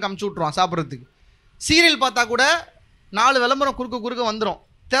பாப்கார்னுக்கு அமுச்சு விட்ருவான் சாப்பிட்றதுக்கு. சீரியல் பார்த்தா கூட 4 விளம்பரம் குறுக்க வந்துடும்,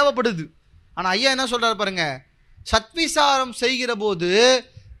 தேவைப்படுது. ஆனால் ஐயா என்ன சொல்கிறார் பாருங்க, சத்விசாரம் செய்கிற போது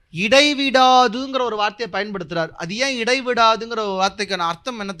இடைவிடாதுங்கிற ஒரு வார்த்தையை பயன்படுத்துகிறார். அது ஏன் இடைவிடாதுங்கிற ஒரு வார்த்தைக்கான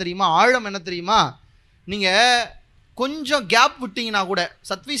அர்த்தம் என்ன தெரியுமா? ஆழம் என்ன தெரியுமா? நீங்கள் கொஞ்சம் கேப் விட்டீங்கன்னா கூட,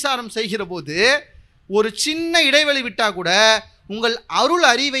 சத்விசாரம் செய்கிற போது ஒரு சின்ன இடைவெளி விட்டால் கூட உங்கள் அருள்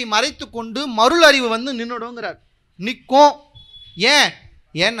அறிவை மறைத்து கொண்டு மருள் அறிவு வந்து நின்றுடுங்கிறார், நிற்கும்.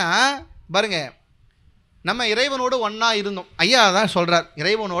 ஏன்னா பாருங்க, நம்ம இறைவனோடு ஒன்றா இருந்தோம். ஐயா தான் சொல்கிறார்,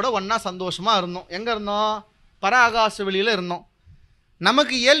 இறைவனோட ஒன்றா சந்தோஷமாக இருந்தோம். எங்கே இருந்தோம்? பர ஆகாச வெளியில் இருந்தோம்.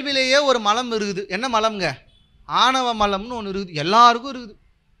 நமக்கு இயல்பிலேயே ஒரு மலம் இருக்குது. என்ன மலம்ங்க? ஆணவ மலம்னு ஒன்று இருக்குது. எல்லாருக்கும் இருக்குது.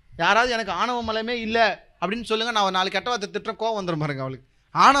 யாராவது எனக்கு ஆணவ மலமே இல்லை அப்படின்னு சொல்லுங்கள், நான் ஒரு 4 கெட்ட வார்த்தை திட்டுற கோவம் வந்துடும் பாருங்க அவளுக்கு.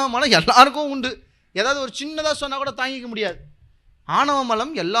 ஆணவ மலம் எல்லாருக்கும் உண்டு. ஏதாவது ஒரு சின்னதாக சொன்னால் கூட தாங்கிக்க முடியாது. ஆணவ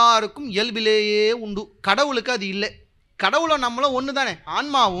மலம் எல்லாருக்கும் இயல்பிலேயே உண்டு. கடவுளுக்கு அது இல்லை. கடவுளும் நம்மளும் ஒன்று தானே,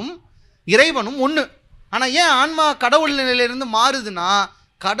 ஆன்மாவும் இறைவனும் ஒன்று. ஆனால் ஏன் ஆன்மா கடவுள் நிலையிலிருந்து மாறுதுன்னா,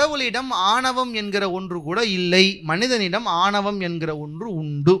 கடவுளிடம் ஆணவம் என்கிற ஒன்று கூட இல்லை, மனிதனிடம் ஆணவம் என்கிற ஒன்று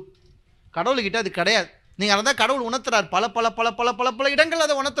உண்டு. கடவுள்கிட்ட அது கிடையாது. நீங்கள் அதை தான் கடவுள் உணர்த்துறார். பல பல பல பல பல பல இடங்கள்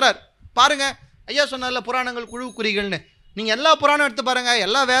அதை உணர்த்துறார். பாருங்க, ஐயா சொன்னார்ல புராணங்கள் குழு குறிகள்னு. நீங்கள் எல்லா புராணம் எடுத்து பாருங்க,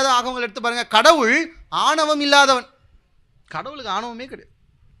 எல்லா வேத ஆகவங்கள் எடுத்து பாருங்க, கடவுள் ஆணவம் இல்லாதவன். கடவுளுக்கு ஆணவமே கிடையாது,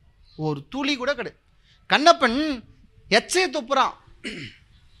 ஒரு துளி கூட கிடையாது. கண்ணப்பன் எச்சையை துப்புறான்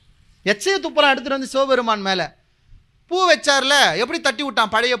எடுத்துட்டு வந்து சிவபெருமான் மேலே பூ வச்சார்ல, எப்படி தட்டி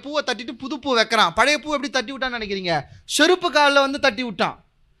விட்டான்? பழைய பூவை தட்டிட்டு புது பூ வைக்கிறான். பழைய பூ எப்படி தட்டி விட்டான்னு நினைக்கிறீங்க? செருப்பு காலில் வந்து தட்டி விட்டான்.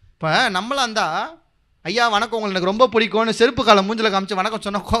 இப்போ நம்மளாம் இருந்தா, ஐயா வணக்கம் உங்களுக்கு எனக்கு ரொம்ப பிடிக்கும்னு செருப்பு காலை மூஞ்சில் காமிச்சு வணக்கம்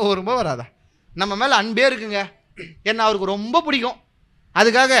சொன்னால் கோவம் ரொம்ப வராதா? நம்ம மேலே அன்பே இருக்குங்க, என்ன அவருக்கு ரொம்ப பிடிக்கும்.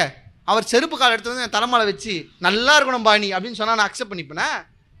 அதுக்காக அவர் செருப்பு காலை எடுத்து வந்து என் தலைமலை வச்சு நல்லா இருக்கணும் பாணி அப்படின்னு சொன்னால் நான் அக்செப்ட் பண்ணிப்பேனே?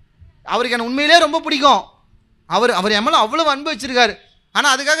 அவருக்கு என்ன உண்மையிலே ரொம்ப பிடிக்கும். அவர் என் மேலே அவ்வளோ அன்பு வச்சிருக்காரு.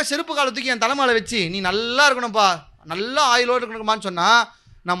 ஆனால் அதுக்காக செருப்பு காலை தூக்கி என் தலைமலை வச்சு நீ நல்லா இருக்கணும்ப்பா, நல்லா ஆயிலோடு இருக்கணுமான்னு சொன்னால்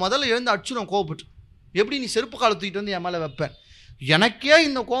நான் முதல்ல எழுந்து அடிச்சுடும் கோவப்பட்டு. எப்படி நீ செருப்பு காலை தூக்கிட்டு வந்து என் மேலே வைப்பேன்? எனக்கே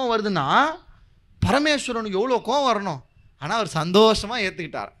இந்த கோவம் வருதுன்னா பரமேஸ்வரனுக்கு எவ்வளோ கோவம் வரணும். ஆனால் அவர் சந்தோஷமாக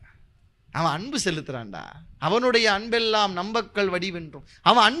ஏற்றுக்கிட்டார். அவன் அன்பு செலுத்துறான்டா, அவனுடைய அன்பெல்லாம் நம்பக்கள் வடிவென்றும்,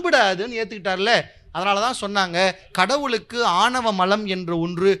 அவன் அன்புடாதுன்னு ஏற்றுக்கிட்டார்ல. அதனால தான் சொன்னாங்க, கடவுளுக்கு ஆணவ மலம் என்ற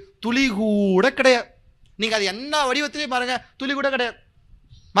ஒன்று துளி கூட கிடையாது. நீங்கள் அது என்ன வடிவத்திலையும் பாருங்கள், துளி கூட கிடையாது.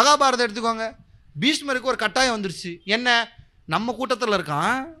 மகாபாரதம் எடுத்துக்கோங்க, பீஷ்மருக்கு ஒரு கட்டாயம் வந்துருச்சு. என்ன? நம்ம கூட்டத்தில்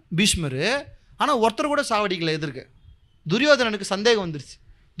இருக்கான் பீஷ்மர், ஆனால் ஒருத்தர் கூட சாவடிக்கல. எதிர்க்க துரியோதனனுக்கு சந்தேகம் வந்துருச்சு.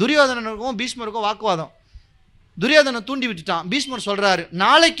 துரியோதனனுக்கும் பீஷ்மருக்கும் வாக்குவாதம். துரியோதனை தூண்டி விட்டுட்டான். பீஷ்மர் சொல்கிறாரு,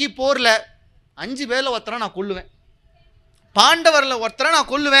 நாளைக்கு போரில் 5 பேரில் ஒருத்தரை நான் கொல்லுவேன், பாண்டவரில் ஒருத்தரை நான்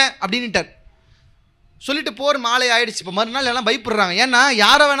கொல்லுவேன் அப்படின்ட்டார். சொல்லிட்டு போர் மாலை ஆயிடுச்சு. இப்போ மறுநாள் எல்லாம் பயப்படுறாங்க. ஏன்னா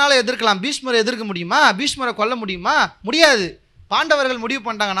யாரை வேணாலும் எதிர்க்கலாம், பீஷ்மரை எதிர்க்க முடியுமா? பீஷ்மரை கொல்ல முடியுமா? முடியாது. பாண்டவர்கள் முடிவு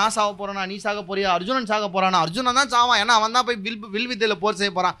பண்ணிட்டாங்க, நான் சாக போகிறேன்னா நீ சாக போறியா, அர்ஜுனன் சாக போகிறானா? அர்ஜுனன் தான் சாவான், ஏன்னா அவன் தான் போய் வில் வித்தையில் போர்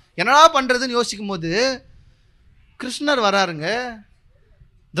செய்ய போகிறான். என்னடா பண்ணுறதுன்னு யோசிக்கும் போது கிருஷ்ணர் வராருங்க,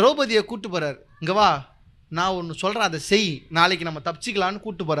 திரௌபதியை கூட்டு போகிறார். இங்கே வா, நான் ஒன்று சொல்கிறேன், அதை செய், நாளைக்கு நம்ம தப்பிச்சிக்கலான்னு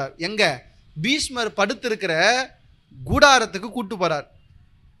கூட்டு போகிறார். எங்கே? பீஷ்மர் படுத்திருக்கிற கூடாரத்துக்கு கூட்டு போகிறார்.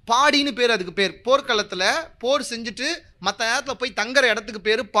 பாடின்னு பேர், அதுக்கு பேர். போர்க்களத்தில் போர் செஞ்சுட்டு மற்ற நேரத்தில் போய் தங்குற இடத்துக்கு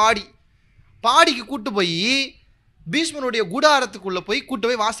பேர் பாடி. பாடிக்கு கூட்டு போய் பீஷ்மனுடைய கூடாரத்துக்குள்ளே போய் கூட்டு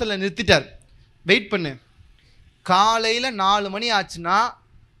போய் வாசலில் நிறுத்திட்டார். வெயிட் பண்ணு, காலையில் 4 மணி ஆச்சுன்னா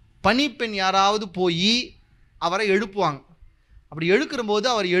பணிப்பெண் யாராவது போய் அவரை எழுப்புவாங்க. அப்படி எழுக்கிறபோது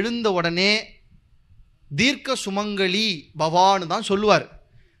அவர் எழுந்த உடனே தீர்க்க சுமங்கலி பவான்னு தான் சொல்லுவார்.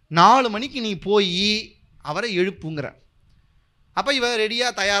 4 மணிக்கு நீ போய் அவரை எழுப்புங்கிற. அப்போ இவர்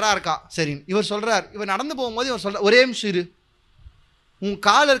ரெடியாக தயாராக இருக்கா. சரி, இவர் சொல்கிறார். இவர் நடந்து போகும்போது இவர் சொல்கிறார், ஒரே நிமிஷம் இரு, உன்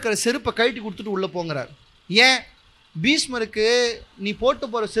காலில் இருக்கிற செருப்பை கழட்டி கொடுத்துட்டு உள்ளே போங்கிறார். ஏன்? பீஷ்மருக்கு நீ போட்டு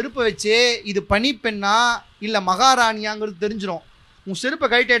போகிற செருப்பை வச்சே இது பணிப்பெண்ணா இல்லை மகாராணியாங்கிறது தெரிஞ்சிடும். உன் செருப்பை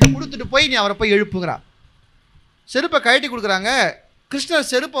கழட்டி கொடுத்துட்டு போய் நீ அவரை போய் எழுப்புங்கிறா. செருப்பை கழட்டி கொடுக்குறாங்க. கிருஷ்ணர்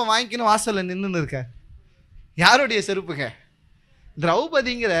செருப்பை வாங்கிக்கின்னு வாசலில் நின்றுன்னு இருக்க. யாருடைய செருப்புங்க?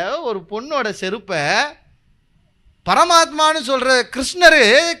 திரௌபதிங்கிற ஒரு பொண்ணோட செருப்பை பரமாத்மான்னு சொல்கிற கிருஷ்ணர்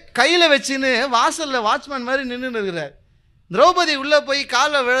கையில் வச்சுன்னு வாசலில் வாட்ச்மேன் மாதிரி நின்றுன்னு இருக்கிறார். திரௌபதி உள்ளே போய்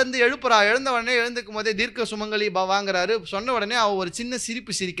காலில் விழுந்து எழுப்புறா. எழுந்த உடனே எழுந்துக்கும் போதே தீர்க்க சுமங்கலி பவாங்கிறாரு. சொன்ன உடனே அவள் ஒரு சின்ன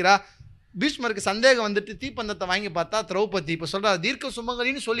சிரிப்பு சிரிக்கிறா. பீஷ்மருக்கு சந்தேகம் வந்துட்டு தீப்பந்தத்தை வாங்கி பார்த்தா திரௌபதி. இப்போ சொல்கிறா, தீர்க்க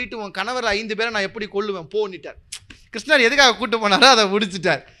சுமங்கலின்னு சொல்லிட்டு உன் கணவர் 5 பேரை நான் எப்படி கொள்ளுவேன் போன்னிட்டார். கிருஷ்ணர் எதுக்காக கூட்டு போனாரோ அதை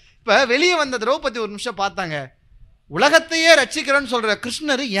முடிச்சிட்டார். இப்போ வெளியே வந்த திரௌபதி ஒரு நிமிஷம் பார்த்தாங்க. உலகத்தையே ரட்சிக்கிறேன்னு சொல்கிற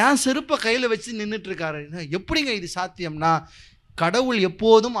கிருஷ்ணர் ஏன் செருப்பை கையில் வச்சு நின்றுட்டு இருக்காரு. எப்படிங்க இது சாத்தியம்னா, கடவுள்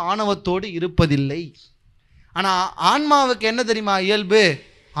எப்போதும் ஆணவத்தோடு இருப்பதில்லை. ஆனால் ஆன்மாவுக்கு என்ன தெரியுமா இயல்பு?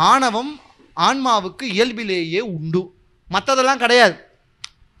 ஆணவம் ஆன்மாவுக்கு இயல்பிலேயே உண்டு, மற்றதெல்லாம் கிடையாது.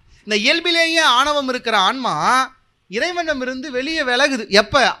 இந்த இயல்பிலேயே ஆணவம் இருக்கிற ஆன்மா இறைவனிடமிருந்து வெளியே விலகுது.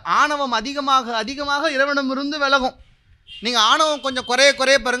 எப்போ? ஆணவம் அதிகமாக அதிகமாக இறைவனிடமிருந்து விலகும். நீங்கள் ஆணவம் கொஞ்சம் குறைய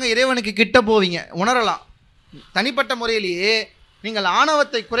பாருங்கள், இறைவனுக்கு கிட்ட போவீங்க, உணரலாம். தனிப்பட்ட முறையிலேயே நீங்கள்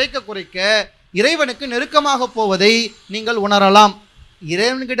ஆணவத்தை குறைக்க இறைவனுக்கு நெருக்கமாக போவதை நீங்கள் உணரலாம்.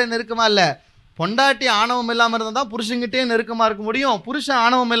 இறைவன்கிட்ட நெருக்கமாக இல்லை, பொண்டாட்டி ஆணவம் இல்லாமல் இருந்தால் தான் புருஷன்கிட்டே நெருக்கமாக இருக்க முடியும். புருஷன்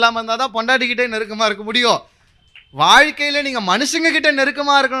ஆணவம் இல்லாமல் இருந்தால் தான் பொண்டாட்டிக்கிட்டே நெருக்கமாக இருக்க முடியும். வாழ்க்கையில் நீங்கள் மனுஷங்கக்கிட்ட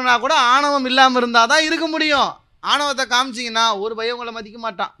நெருக்கமாக இருக்கணும்னா கூட ஆணவம் இல்லாமல் இருந்தால் தான் இருக்க முடியும். ஆணவத்தை காமிச்சிங்கன்னா ஒரு பையன் உங்களை மதிக்க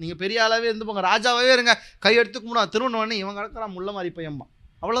மாட்டான். நீங்கள் பெரிய ஆளாகவே இருந்து போங்க, ராஜாவே இருங்க, கையெடுத்துக்க முடியும், திருவண்ணு இவன் கிடக்கிறான் முள்ள மாதிரி பையன்பா,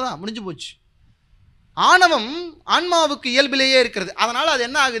 அவ்வளோதான், முடிஞ்சு போச்சு. ஆணவம் ஆன்மாவுக்கு இயல்பிலேயே இருக்கிறது. அதனால் அது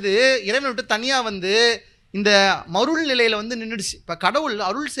என்ன ஆகுது, இறைவனை விட்டு தனியாக வந்து இந்த மருள் நிலையில் வந்து நின்றுடுச்சு. இப்போ கடவுள்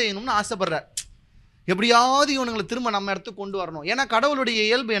அருள் செய்யணும்னு ஆசைப்படுறார். எப்படியாவது இவனுங்களை திரும்ப நம்ம இடத்துக்கு கொண்டு வரணும். ஏன்னா கடவுளுடைய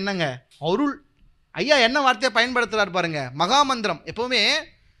இயல்பு என்னங்க? அருள். ஐயா என்ன வார்த்தையை பயன்படுத்துகிறார் பாருங்க, மகாமந்திரம். எப்போவுமே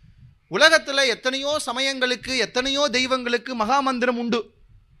உலகத்தில் எத்தனையோ சமயங்களுக்கு எத்தனையோ தெய்வங்களுக்கு மகாமந்திரம் உண்டு.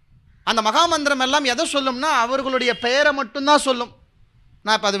 அந்த மகாமந்திரம் எல்லாம் எதை சொல்லும்னா அவர்களுடைய பெயரை மட்டும்தான் சொல்லும்.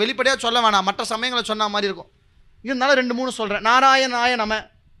 நான் இப்போ அது வெளிப்படையாக சொல்ல வேணாம், மற்ற சமயங்களை சொன்ன மாதிரி இருக்கும். இருந்தாலும் 2-3 சொல்கிறேன். நாராயணாய நம,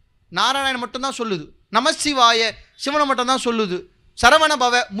 நாராயணன் மட்டும்தான் சொல்லுது. நமசிவாய, சிவனை மட்டும்தான் சொல்லுது. சரவண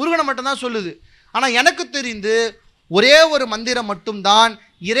பவ, முருகனை மட்டும்தான் சொல்லுது. ஆனால் எனக்கு தெரிந்து ஒரே ஒரு மந்திரம் மட்டும்தான்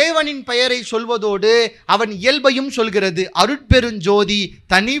இறைவனின் பெயரை சொல்வதோடு அவன் இயல்பையும் சொல்கிறது. அருட்பெருஞ்சோதி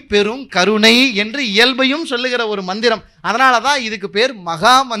தனி பெரும் கருணை என்று இயல்பையும் சொல்லுகிற ஒரு மந்திரம். அதனால தான் இதுக்கு பேர்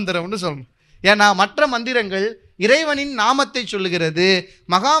மகா மந்திரம்னு சொல்லணும். ஏன்னா மற்ற மந்திரங்கள் இறைவனின் நாமத்தை சொல்லுகிறது,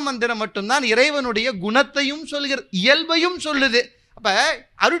 மகா மந்திரம் மட்டும்தான் இறைவனுடைய குணத்தையும் சொல்லுகிறது, இயல்பையும் சொல்லுது. அப்போ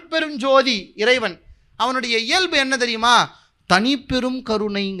அருட்பெருஞ்சோதி இறைவன், அவனுடைய இயல்பு என்ன தெரியுமா? தனி பெரும்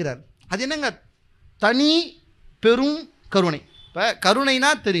கருணைங்கிறார். அது என்னங்க தனி பெரும் கருணை? இப்போ கருணைனா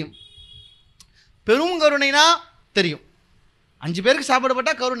தெரியும், பெரும் கருணைனா தெரியும். 5 பேருக்கு சாப்பாடு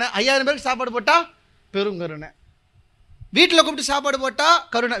போட்டால் கருணை, 5000 பேருக்கு சாப்பாடு போட்டால் பெரும் கருணை. வீட்டில் கூப்பிட்டு சாப்பாடு போட்டால்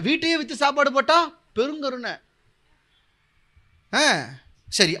கருணை, வீட்டையே விற்று சாப்பாடு போட்டால் பெருங்கருணை.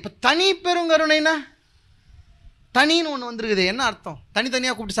 சரி, அப்போ தனி பெருங்கருணைனா தனின்னு ஒன்று வந்துருக்குது. என்ன அர்த்தம்?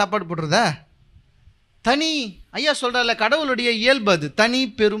 தனித்தனியாக கூப்பிட்டு சாப்பாடு போடுறதா? தனி ஐயா சொல்கிறார்ல, கடவுளுடைய இயல்பு அது தனி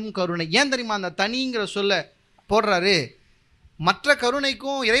பெரும் கருணை. ஏன் தெரியுமா அந்த தனிங்கிற சொல்ல போடுறாரு? மற்ற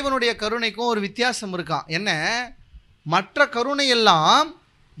கருணைக்கும் இறைவனுடைய கருணைக்கும் ஒரு வித்தியாசம் இருக்கான். என்ன? மற்ற கருணையெல்லாம்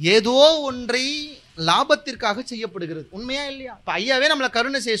ஏதோ ஒன்றை லாபத்திற்காக செய்யப்படுகிறது. உண்மையா இல்லையா? இப்போ ஐயாவே நம்மளை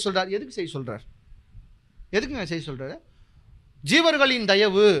கருணை செய்ய சொல்கிறார். எதுக்கு செய்ய சொல்கிறார்? எதுக்குங்க செய்ய சொல்கிறாரு? ஜீவர்களின்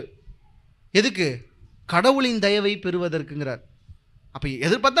தயவு. எதுக்கு? கடவுளின் தயவை பெறுவதற்குங்கிறார். அப்போ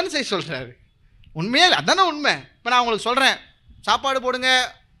எதிர்பார்த்தாலும் செய்ய சொல்கிறாரு. உண்மையா இல்லை? அதானே உண்மை. இப்போ நான் உங்களுக்கு சொல்கிறேன், சாப்பாடு போடுங்க,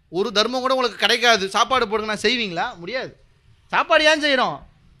 ஒரு தர்மம் கூட உங்களுக்கு கிடைக்காது, சாப்பாடு போடுங்க, நான் செய்வீங்களா? முடியாது. சாப்பாடு ஏன் செய்கிறோம்?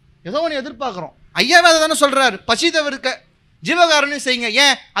 ஏதோ ஒன்று எதிர்பார்க்குறோம். ஐயாவே அதை தானே சொல்கிறார், பசி தவிர்க்க ஜீவகாரணையும் செய்யுங்க.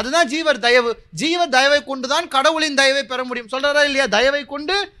 ஏன்? அதுதான் ஜீவர் தயவு. ஜீவ தயவை கொண்டு தான் கடவுளின் தயவை பெற முடியும். சொல்கிறாரா இல்லையா? தயவை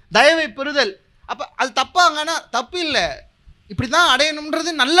கொண்டு தயவை பெறுதல். அப்போ அது தப்பாங்கன்னா தப்பு இல்லை, இப்படி தான்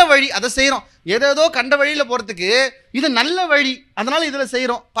அடையணுன்றது நல்ல வழி, அதை செய்கிறோம். ஏதேதோ கண்ட வழியில் போகிறதுக்கு இது நல்ல வழி, அதனால் இதில்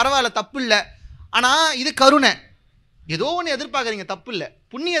செய்கிறோம், பரவாயில்ல, தப்பு இல்லை. ஆனால் இது கருணை. ஏதோ ஒன்று எதிர்பார்க்குறீங்க, தப்பு இல்லை.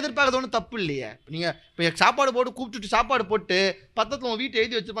 புண்ணியம் எதிர்பார்க்கறது ஒன்றும் தப்பு இல்லையே. நீங்கள் இப்போ சாப்பாடு போட்டு கூப்பிட்டுட்டு சாப்பாடு போட்டு பக்கத்தில் உங்கள் வீட்டை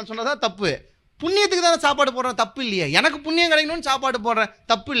எழுதி வச்சுப்பான்னு சொன்னால் தான் தப்பு. புண்ணியத்துக்கு தானே சாப்பாடு போடுறேன், தப்பு இல்லையே. எனக்கு புண்ணியம் கிடைக்கணும்னு சாப்பாடு போடுறேன்,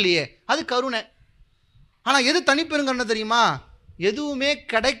 தப்பு இல்லையே. அது கருணை. ஆனால் எது தனிப்பெருங்கருணை தெரியுமா? எதுவுமே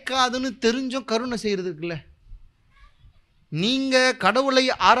கிடைக்காதுன்னு தெரிஞ்சும் கருணை செய்கிறதுக்குல்ல. நீங்கள் கடவுளை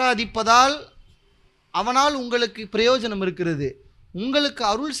ஆராதிப்பதால் அவனால் உங்களுக்கு பிரயோஜனம் இருக்கிறது. உங்களுக்கு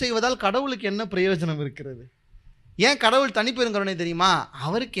அருள் செய்வதால் கடவுளுக்கு என்ன பிரயோஜனம் இருக்கிறது? ஏன் கடவுள் தனிப்பெருங்கருணை தெரியுமா?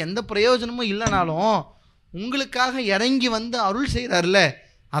 அவருக்கு எந்த பிரயோஜனமும் இல்லைனாலும் உங்களுக்காக இறங்கி வந்து அருள் செய்கிறார்ல.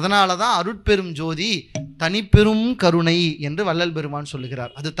 அதனால தான் அருட்பெரும் ஜோதி தனிப்பெரும் கருணை என்று வள்ளல் பெருமான்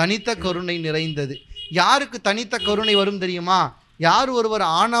சொல்லுகிறார். அது தனித்த கருணை நிறைந்தது. யாருக்கு தனித்த கருணை வரும் தெரியுமா? யார் ஒருவர்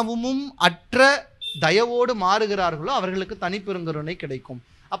ஆணவமும் அற்ற தயவோடு மாறுகிறார்களோ அவர்களுக்கு தனிப்பெருங்கருணை கிடைக்கும்.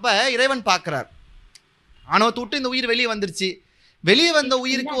 அப்போ இறைவன் பார்க்குறார், ஆணவத்தை விட்டு இந்த உயிர் வெளியே வந்துருச்சு. வெளியே வந்த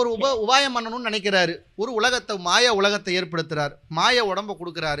உயிருக்கு ஒரு உபாயம் பண்ணணும்னு நினைக்கிறாரு. ஒரு உலகத்தை, மாய உலகத்தை ஏற்படுத்துகிறார். மாய உடம்பை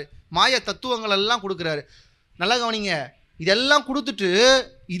கொடுக்குறாரு, மாய தத்துவங்கள் எல்லாம் கொடுக்குறாரு. நல்லா கவனிங்க, இதெல்லாம் கொடுத்துட்டு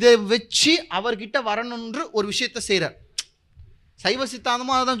இதை வச்சு அவர்கிட்ட வரணுன்று ஒரு விஷயத்தை செய்கிறார். சைவ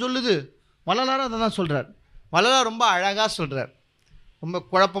சித்தாந்தமும் அதை தான் சொல்லுது, வள்ளலாரும் அதை தான் சொல்கிறார். வள்ளலார் ரொம்ப அழகாக சொல்கிறார். ரொம்ப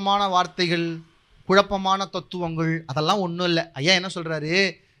குழப்பமான வார்த்தைகள், குழப்பமான தத்துவங்கள் அதெல்லாம் ஒன்றும் இல்லை. ஐயா என்ன சொல்கிறாரு?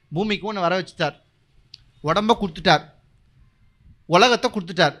 பூமிக்கு ஒன்று வர வச்சுட்டார், உடம்பை கொடுத்துட்டார், உலகத்தை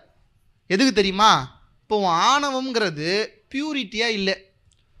கொடுத்துட்டார். எதுக்கு தெரியுமா? இப்போ உன் ஆணவம்ங்கிறது பியூரிட்டியாக இல்லை.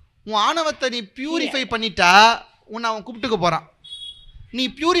 உன் ஆணவத்தை நீ பியூரிஃபை பண்ணிட்டா உன்னை அவன் கூப்பிட்டுக்க போகிறான். நீ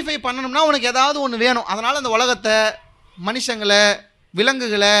பியூரிஃபை பண்ணணும்னா உனக்கு ஏதாவது ஒன்று வேணும். அதனால் அந்த உலகத்தை, மனுஷங்களை,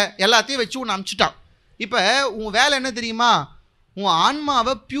 விலங்குகளை எல்லாத்தையும் வச்சு உன்னை அனுப்பிச்சிட்டான். இப்போ உன் வேலை என்ன தெரியுமா? உன்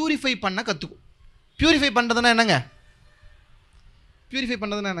ஆன்மாவை பியூரிஃபை பண்ண கற்றுக்கும். பியூரிஃபை பண்ணுறதுன்னா என்னங்க? பியூரிஃபை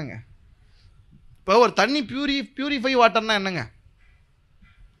பண்ணுறதுன்னா என்னங்க? இப்போ ஒரு தண்ணி பியூரிஃபை வாட்டர்னா என்னங்க?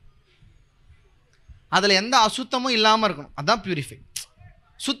 அதில் எந்த அசுத்தமும் இல்லாமல் இருக்கணும், அதுதான் பியூரிஃபை.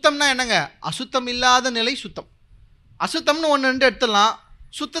 சுத்தம்னா என்னங்க? அசுத்தம் இல்லாத நிலை சுத்தம். அசுத்தம்னு ஒன்று ரெண்டு எடுத்துடலாம்,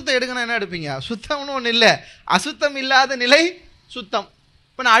 சுத்தத்தை எடுக்கணும் என்ன எடுப்பீங்க? சுத்தம்னு ஒன்று இல்லை, அசுத்தம் இல்லாத நிலை சுத்தம்.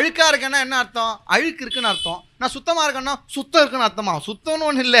 இப்போ நான் அழுக்காக இருக்கேன்னா என்ன அர்த்தம்? அழுக்கு இருக்குன்னு அர்த்தம். நான் சுத்தமாக இருக்கேன்னா சுத்தம் இருக்குன்னு அர்த்தமா? சுத்தம்னு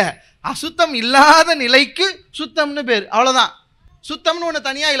ஒன்று இல்லை, அசுத்தம் இல்லாத நிலைக்கு சுத்தம்னு பேர், அவ்வளோதான். சுத்தம்னு ஒன்று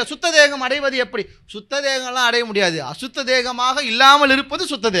தனியாக இல்லை. சுத்த தேகம் அடைவது எப்படி? சுத்த தேகம்லாம் அடைய முடியாது. அசுத்த தேகமாக இல்லாமல் இருப்பது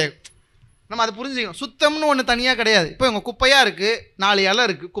சுத்த தேகம். நம்ம அதை புரிஞ்சுக்கணும். சுத்தம்னு ஒன்று தனியாக கிடையாது. இப்போ உங்கள் குப்பையாக இருக்குது, 4 இலை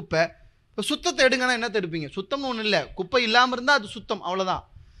இருக்குது குப்பை. இப்போ சுத்தத்தை எடுங்கன்னா என்ன எடுப்பீங்க? சுத்தம்னு ஒன்று இல்லை, குப்பை இல்லாமல் இருந்தால் அது சுத்தம், அவ்வளோதான்.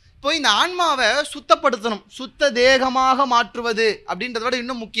 இப்போ இந்த ஆன்மாவை சுத்தப்படுத்தணும், சுத்த தேகமாக மாற்றுவது அப்படின்றத விட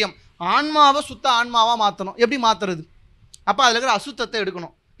இன்னும் முக்கியம், ஆன்மாவை சுத்த ஆன்மாவாக மாற்றணும். எப்படி மாற்றுறது? அப்போ அதில் இருக்கிற அசுத்தத்தை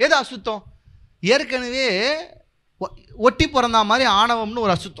எடுக்கணும். எது அசுத்தம்? ஏற்கனவே ஒட்டி பிறந்தா மாதிரி ஆணவம்னு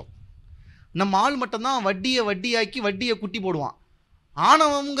ஒரு அசுத்தம். நம்ம ஆள் மட்டும்தான் வட்டியாக்கி வட்டியை குட்டி போடுவான்.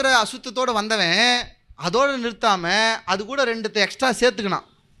 ஆணவங்கிற அசுத்தத்தோடு வந்தவன் அதோடு நிறுத்தாமல் அது கூட 2 எக்ஸ்ட்ரா சேர்த்துக்கணும்.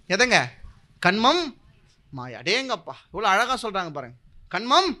 எதங்க? கண்மம் மாய. அடேங்கப்பா இவ்வளோ அழகாக சொல்கிறாங்க பாருங்க.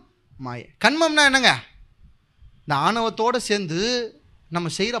 கண்மம் மாய. கண்மம்னா என்னங்க? இந்த ஆணவத்தோடு சேர்ந்து நம்ம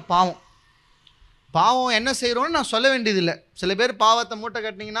செய்கிற பாவம். பாவம் என்ன செய்கிறோன்னு நான் சொல்ல வேண்டியதில்லை. சில பேர் பாவத்தை மூட்டை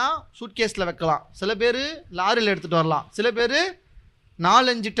கட்டினீங்கன்னா சூட்கேஸில் வைக்கலாம், சில பேர் லாரியில் எடுத்துகிட்டு வரலாம், சில பேர்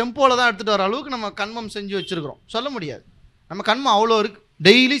 4-5 டெம்போவில் தான் எடுத்துகிட்டு வர அளவுக்கு நம்ம கண்மம் செஞ்சு வச்சுருக்கிறோம். சொல்ல முடியாது. நம்ம கண்மம் அவ்வளோ இருக்குது.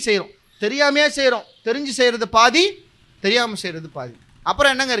 டெய்லி செய்கிறோம், தெரியாமையே செய்கிறோம். தெரிஞ்சு செய்கிறது பாதி, தெரியாமல் செய்கிறது பாதி.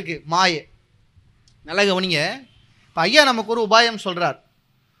 அப்புறம் என்னங்க இருக்குது? மாயை. நல்லா கவனிங்க. இப்போ ஐயா நமக்கு ஒரு உபாயம் சொல்கிறார்.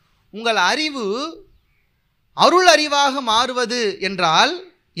 உங்கள் அறிவு அருள் அறிவாக மாறுவது என்றால்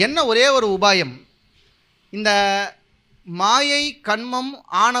என்ன? ஒரே ஒரு உபாயம். இந்த மாயை, கண்மம்,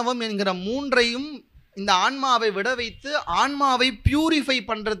 ஆணவம் என்கிற 3ஐயும் இந்த ஆன்மாவை விட வைத்து ஆன்மாவை பியூரிஃபை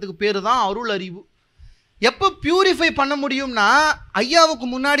பண்ணுறதுக்கு பேர் தான் அருள் அறிவு. எப்போ பியூரிஃபை பண்ண முடியும்னா, ஐயாவுக்கு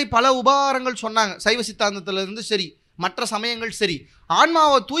முன்னாடி பல உபகாரங்கள் சொன்னாங்க. சைவ சித்தாந்தத்திலிருந்து சரி, மற்ற சமயங்கள் சரி,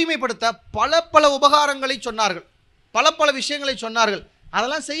 ஆன்மாவை தூய்மைப்படுத்த பல உபகாரங்களை சொன்னார்கள், பல விஷயங்களை சொன்னார்கள்.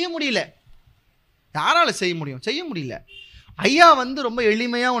 அதெல்லாம் செய்ய முடியல. யாரால் செய்ய முடியும்? செய்ய முடியல. ஐயா ரொம்ப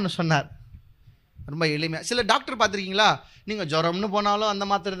எளிமையாக ஒன்று சொன்னார். ரொம்ப எளிமையாக. சில டாக்டர் பார்த்துருக்கீங்களா? நீங்கள் ஜுரம்னு போனாலும் அந்த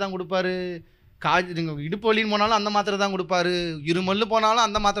மாத்திரை தான் கொடுப்பாரு, நீங்கள் இடுப்பு வலின்னு போனாலும் அந்த மாத்திரை தான் கொடுப்பாரு, இருமல்னு போனாலும்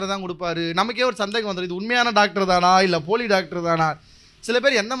அந்த மாத்திரை தான் கொடுப்பாரு. நமக்கே ஒரு சந்தேகம் வந்துடும், இது உண்மையான டாக்டர் தானா இல்லை போலி டாக்டர் தானா? சில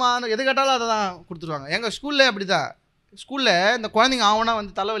பேர் எது கேட்டாலும் அதை தான் கொடுத்துருவாங்க. எங்கள் ஸ்கூலில் அப்படி தான். ஸ்கூலில் இந்த குழந்தைங்க ஆவனா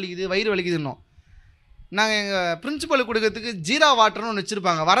தலை வலிக்குது, வயிறு வலிக்குதுன்னோம். நாங்கள் எங்கள் பிரின்சிபல் கொடுக்கறதுக்கு ஜீரா வாட்டர்னு ஒன்று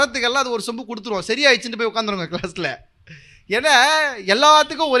வச்சுருப்பாங்க. வரத்துக்கெல்லாம் அது ஒரு சொம்பு கொடுத்துருவோம். சரியாயிடுச்சுட்டு போய் உட்காந்துருவோங்க கிளாஸில். ஏன்னா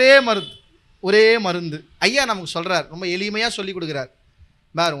எல்லாத்துக்கும் ஒரே மருந்து. ஐயா நமக்கு சொல்கிறார், ரொம்ப எளிமையாக சொல்லி கொடுக்குறார்.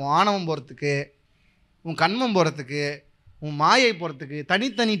 பார், உன் ஆணவம் போகிறதுக்கு, உன் கண்மம் போகிறதுக்கு, உன் மாயை போகிறதுக்கு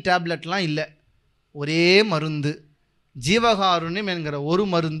தனித்தனி டேப்லெட்லாம் இல்லை. ஒரே மருந்து, ஜீவகாருண்யம் என்கிற ஒரு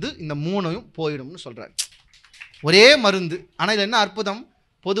மருந்து, இந்த 3ஐயும் போயிடும்னு சொல்கிறார். ஒரே மருந்து. ஆனால் இது என்ன அற்புதம்,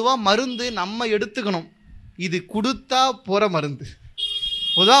 பொதுவாக மருந்து நம்ம எடுத்துக்கணும், இது கொடுத்தா போகிற மருந்து.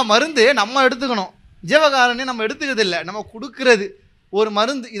 பொதுவாக மருந்து நம்ம எடுத்துக்கணும், ஜீவகாருண்யம் நம்ம எடுத்துக்கிறது இல்லை, நம்ம கொடுக்கறது ஒரு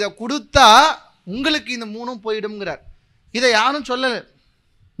மருந்து. இதை கொடுத்தா உங்களுக்கு இந்த மூணும் போயிடும்ங்கிறார். இதை யாரும் சொல்லலை,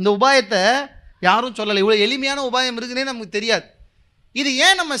 இந்த உபாயத்தை யாரும் சொல்லலை. இவ்வளோ எளிமையான உபாயம் இருக்குன்னே நமக்கு தெரியாது. இது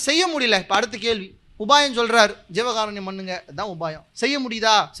ஏன் நம்ம செய்ய முடியல? இப்போ அடுத்த கேள்வி, உபாயம் சொல்கிறார், ஜீவகாருண்யம் பண்ணுங்க, அதுதான் உபாயம். செய்ய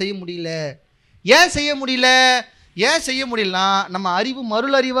முடியுதா? செய்ய முடியல. ஏன் செய்ய முடியல? ஏன் செய்ய முடியலனா நம்ம அறிவு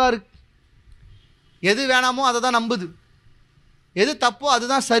மருள் அறிவாக இருக்கு. எது வேணாமோ அதை தான் நம்புது, எது தப்போ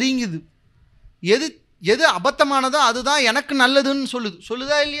அதுதான் சரிங்குது, எது எது அபத்தமானதோ அதுதான் எனக்கு நல்லதுன்னு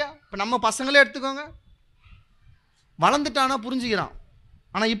சொல்லுதா இல்லையா? இப்போ நம்ம பசங்களே எடுத்துக்கோங்க, வளர்ந்துட்டானா புரிஞ்சுக்கிறான்.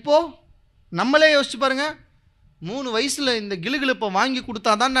 ஆனால் இப்போது நம்மளே யோசிச்சு பாருங்க, 3 வயசில் இந்த கிளுகிழுப்பை வாங்கி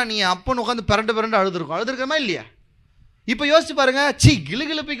கொடுத்தா தான் நீ அப்பன்னு உட்காந்து பிறண்டு அழுதுருக்கோமா இல்லையா? இப்போ யோசிச்சு பாருங்க,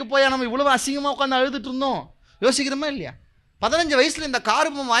 கிளுகிழுப்பிக்கு போய் நம்ம இவ்வளோ அசிங்கமாக உட்காந்து அழுதுட்டு இருந்தோம், யோசிக்கிறோமா இல்லையா? 15 வயசில் இந்த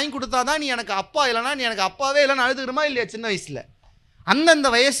காருப்பம் வாங்கி கொடுத்தா தான் நீ எனக்கு அப்பா, இல்லைனா நீ எனக்கு அப்பாவே இல்லைன்னு அழுதுக்கிறோமா இல்லையா? சின்ன வயசில் அந்தந்த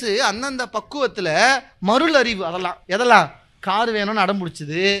வயசு அந்தந்த பக்குவத்தில் மருள் அறிவு, எதெல்லாம் கார் வேணும்னு அடம்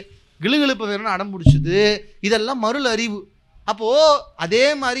பிடிச்சிது, கிளுகிழுப்பு வேணும்னு அடம் பிடிச்சிது, இதெல்லாம் மருள் அறிவு. அப்போது அதே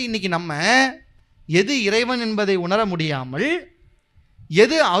மாதிரி இன்றைக்கி நம்ம எது இறைவன் என்பதை உணர முடியாமல்,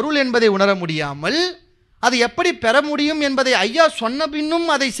 எது அருள் என்பதை உணர முடியாமல், அதை எப்படி பெற முடியும் என்பதை ஐயா சொன்ன பின்னும்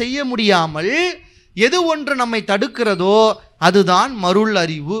அதை செய்ய முடியாமல் எது ஒன்று நம்மை தடுக்கிறதோ அதுதான் மருள்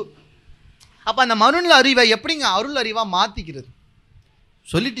அறிவு. அப்போ அந்த மருள் அறிவை எப்படிங்க அருள் அறிவாக மாற்றிக்கிறது?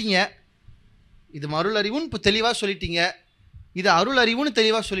 சொல்லிட்டீங்க, இது மருள் அறிவுன்னு இப்போ தெளிவாக சொல்லிட்டீங்க, இது அருள் அறிவுன்னு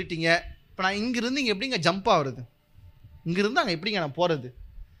தெளிவாக சொல்லிட்டீங்க. இப்போ நான் இங்கிருந்து இங்கே எப்படிங்க ஜம்ப் ஆகுறது? இங்கிருந்து அங்கே எப்படிங்க நான் போகிறது?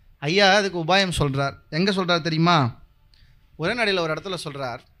 ஐயா அதுக்கு உபாயம் சொல்கிறார். எங்கே சொல்கிறார் தெரியுமா? ஒரே நடையில் ஒரு இடத்துல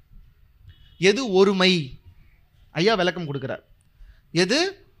சொல்கிறார், எது ஒருமை. ஐயா விளக்கம் கொடுக்குறார். எது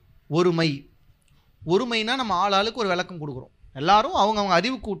ஒருமை. ஒருமைனா நம்ம ஆளுக்கு ஒரு விளக்கம் கொடுக்குறோம், எல்லாரும் அவங்க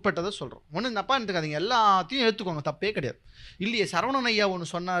அறிவுக்கு உட்பட்டதை சொல்கிறோம். ஒன்றும் தப்பாக எடுத்துக்காதீங்க, எல்லாத்தையும் எடுத்துக்கோங்க, தப்பே கிடையாது. இல்லையே சரவணன் ஐயா ஒன்று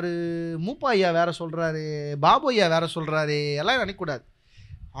சொன்னார், மூப்பா ஐயா வேறு சொல்கிறாரு, பாபு ஐயா வேறு சொல்கிறாரு, எல்லாம் நினைக்கக்கூடாது.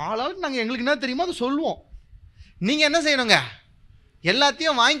 ஆளாளுக்கு நாங்கள் எங்களுக்கு என்ன தெரியுமோ அதை சொல்லுவோம். நீங்கள் என்ன செய்யணுங்க?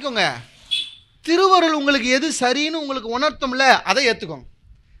 எல்லாத்தையும் வாங்கிக்கோங்க. திருவருள் உங்களுக்கு எது சரின்னு உங்களுக்கு உணர்த்தோம்ல, அதை ஏற்றுக்கோங்க.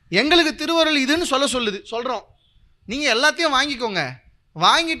 எங்களுக்கு திருவருள் இதுன்னு சொல்கிறோம், நீங்கள் எல்லாத்தையும் வாங்கிக்கோங்க.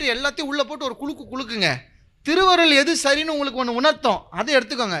 வாங்கிட்டு எல்லாத்தையும் உள்ளே போட்டு ஒரு குலுக்குங்க. திருவருள் எது சரின்னு உங்களுக்கு ஒன்று உணர்த்தோம், அதை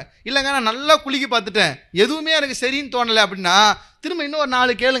எடுத்துக்கோங்க. இல்லைங்க நான் நல்லா குலுக்கி பார்த்துட்டேன், எதுவுமே எனக்கு சரின்னு தோணலை அப்படின்னா திரும்ப இன்னும் ஒரு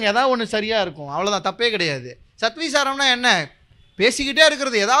 4 கேளுங்க, ஏதாவது ஒன்று சரியாக இருக்கும், அவ்வளோதான், தப்பே கிடையாது. சத்விசாரம்னா என்ன? பேசிக்கிட்டே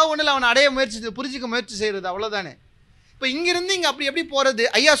இருக்கிறது, ஏதாவது ஒன்றில் அவனை அடைய முயற்சி, புரிஞ்சிக்க முயற்சி செய்கிறது, அவ்வளோதானே. இப்போ இங்கிருந்து இங்கே அப்படி எப்படி போகிறது?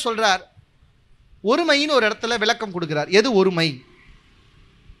 ஐயா சொல்கிறார், ஒருமைன்னு ஒரு இடத்துல விளக்கம் கொடுக்குறார். எது ஒருமை?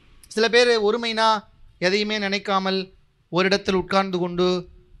 சில பேர் ஒருமைனா எதையுமே நினைக்காமல் ஒரு இடத்தில் உட்கார்ந்து கொண்டு,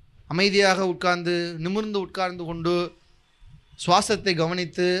 அமைதியாக உட்கார்ந்து, நிமிர்ந்து உட்கார்ந்து கொண்டு, சுவாசத்தை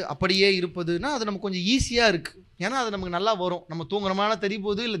கவனித்து அப்படியே இருப்பதுன்னா அது நமக்கு கொஞ்சம் ஈஸியாக இருக்குது. ஏன்னா அது நமக்கு நல்லா வரும், நம்ம தூங்குறமான தெரிய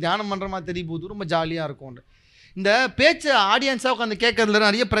போகுது, இல்லை தியானம் பண்ணுற மாதிரி தெரிய போகுது, ரொம்ப ஜாலியாக இருக்கும். இந்த பேச்சை ஆடியன்ஸாக உட்காந்து கேட்கறதுல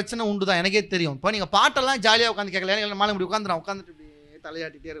நிறைய பிரச்சனை உண்டு தான், எனக்கே தெரியும். இப்போ நீங்கள் பாட்டெல்லாம் ஜாலியாக உட்காந்து கேட்கல, ஏன்னா மாலை முடி உட்காந்துட்டு இப்படியே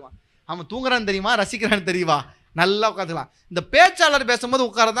தலையாட்டிகிட்டே இருவான். அவன் தூங்குறான்னு தெரியுமா, ரசிக்கிறான்னு தெரியுமா, நல்லா உட்காந்துக்கலாம். இந்த பேச்சாளர் பேசும்போது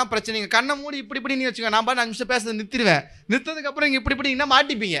உட்காரதான் பிரச்சனை. நீங்கள் கண்ணை மூடி இப்படி நீ வச்சுக்கோங்க, நான் 5 நிமிஷம் பேசுறது நிறுத்திடுவேன், நிறுத்ததுக்கப்புறம் இங்கே இப்படின்னா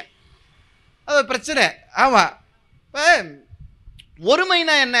மாட்டிப்பீங்க, அது பிரச்சனை. ஆமாம். இப்போ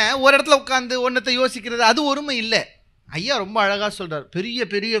ஒருமைனா என்ன? ஒரு இடத்துல உட்காந்து ஒன்றத்தை யோசிக்கிறது, அது ஒருமை இல்லை. ஐயா ரொம்ப அழகாக சொல்கிறார். பெரிய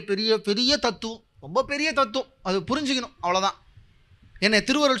பெரிய பெரிய பெரிய தத்துவம், ரொம்ப பெரிய தத்துவம், அது புரிஞ்சுக்கணும், அவ்வளோதான். என்னை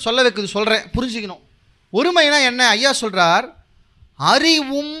திருவருள் சொல்ல வைக்குது, சொல்கிறேன், புரிஞ்சுக்கணும். ஒருமைனா என்ன? ஐயா சொல்கிறார்,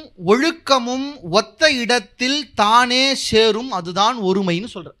 அறிவும் ஒழுக்கமும் ஒத்த இடத்தில் தானே சேரும், அதுதான் ஒருமைன்னு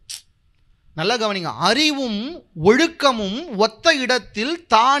சொல்கிறார். நல்லா கவனிங்க, அறிவும் ஒழுக்கமும் ஒத்த இடத்தில்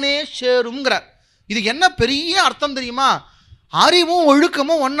தானே சேருங்கிறார். இதுக்கு என்ன பெரிய அர்த்தம் தெரியுமா? அறிவும்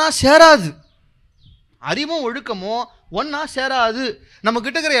ஒழுக்கமும் ஒன்றா சேராது, அறிவும் ஒழுக்கமும் ஒன்றா சேராது.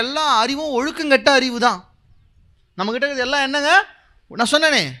 நம்மக்கிட்ட இருக்கிற எல்லா அறிவும் ஒழுக்கங்கெட்ட அறிவு தான். நம்மக்கிட்ட இருக்கிறது எல்லாம் என்னங்க? நான்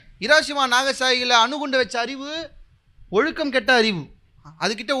சொன்னேனே, இராசிமா நாகசாயியில் அணுகுண்டு வச்ச அறிவு ஒழுக்கம் கெட்ட அறிவு.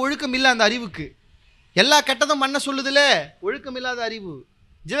 அதுக்கிட்ட ஒழுக்கம் இல்லை, அந்த அறிவுக்கு எல்லா கெட்டதும் பண்ண சொல்லுதில்ல, ஒழுக்கம் இல்லாத அறிவு.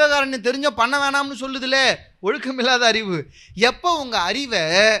 ஜீவகாரண்யம் தெரிஞ்ச பண்ண வேணாம்னு சொல்லுதில்ல, ஒழுக்கம் இல்லாத அறிவு. எப்போ உங்கள் அறிவை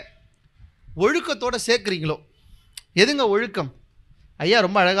ஒழுக்கத்தோடு சேர்க்குறீங்களோ, எதுங்க ஒழுக்கம்? ஐயா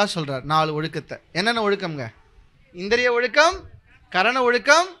ரொம்ப அழகாக சொல்கிறார் 4 ஒழுக்கத்தை. என்னென்ன ஒழுக்கம்ங்க? இந்திரிய ஒழுக்கம், கரண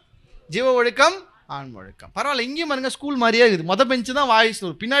ஒழுக்கம், ஜீவ ஒழுக்கம், ஆன்ம ஒழுக்கம். பரவாயில்ல, இங்கேயும் பாருங்க ஸ்கூல் மாதிரியே இருக்குது. மொதல் பெஞ்சு தான் வாய்ஸ்,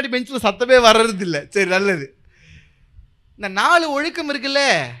 பின்னாடி பெஞ்சில் சத்தமே வர்றது இல்லை. சரி, நல்லது. இந்த 4 ஒழுக்கம் இருக்குல்ல,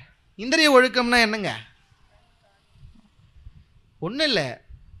 இந்திரிய ஒழுக்கம்னா என்னங்க? ஒன்றும் இல்லை,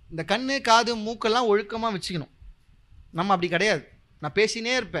 இந்த கண், காது, மூக்கெல்லாம் ஒழுக்கமாக வச்சுக்கணும். நம்ம அப்படி கிடையாது. நான்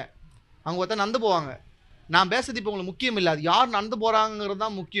பேசினே இருப்பேன், அவங்க ஒருத்தர் நந்து போவாங்க, நான் பேசுறது இப்போ உங்களுக்கு முக்கியம் இல்லை, அது யார் நடந்து போகிறாங்கிறது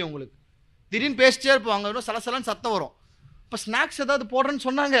தான் முக்கியம் உங்களுக்கு. திடீர்னு பேசிட்டே இருப்பாங்க, இன்னும் சலசலன்னு சத்தம் வரும். இப்போ ஸ்நாக்ஸ் ஏதாவது போடுறேன்னு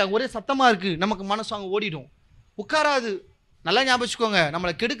சொன்னாங்க, ஒரே சத்தமாக இருக்குது, நமக்கு மனசு அங்கே ஓடிடும், உட்காராது. நல்லா ஞாபகம் வச்சுக்கோங்க,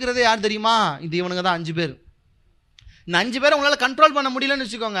 நம்மளை கெடுக்கிறதே யார் தெரியுமா? இது இவனுங்க தான் 5 பேர். இந்த 5 பேரை உங்களால் கண்ட்ரோல் பண்ண முடியலன்னு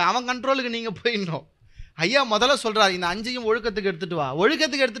வச்சுக்கோங்க, அவன் கண்ட்ரோலுக்கு நீங்கள் போயிடணும். ஐயா முதல்ல சொல்கிறார், இந்த 5ஐயும் ஒழுக்கத்துக்கு எடுத்துகிட்டு வா.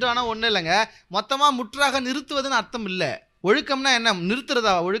 ஒழுக்கத்துக்கு எடுத்துகிட்டு வானா ஒன்றும் இல்லைங்க, மொத்தமாக முற்றாக நிறுத்துவதுன்னு அர்த்தம் இல்லை. ஒழுக்கம்னா என்ன?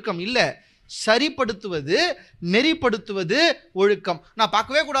 நிறுத்துறதா ஒழுக்கம் இல்லை, சரிப்படுத்துவது, நெறிப்படுத்துவது ஒழுக்கம். நான்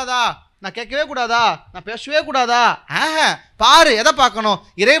பார்க்கவே கூடாதா, நான் கேட்கவே கூடாதா, நான் பேசவே கூடாதா? பாரு, எதை பார்க்கணும்?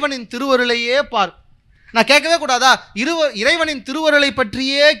 இறைவனின் திருவருளையே பார். நான் கேட்கவே கூடாதா? இறைவனின் திருவருளை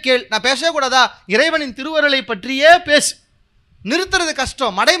பற்றியே கேள். நான் பேசவே கூடாதா? இறைவனின் திருவருளை பற்றியே பேசு. நிறுத்துறது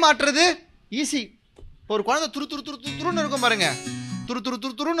கஷ்டம், மடை மாற்றுறது ஈஸி. இப்போ ஒரு குழந்தை துரு துரு துரு துருன்னு இருக்கும் பாருங்க, துரு துரு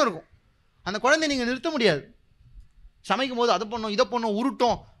துரு துருன்னு இருக்கும். அந்த குழந்தைய நீங்கள் நிறுத்த முடியாது. சமைக்கும் போது அதை பண்ணோம், இதை பண்ணோம்,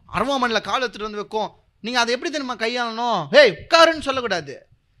 உருட்டும், அரவாமணில் கால் எடுத்துகிட்டு வந்து வைக்கும். நீங்கள் அதை எப்படி தெரியுமா கையாளணும்? ஹேய் உட்காருன்னு சொல்லக்கூடாது,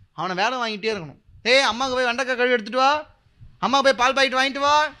 அவனை வேலை வாங்கிட்டே இருக்கணும். ஏய் அம்மாவுக்கு போய் வெண்டைக்காய் கழுவி எடுத்துகிட்டு வா, அம்மாவுக்கு போய் பால் பாக்கெட் வாங்கிட்டு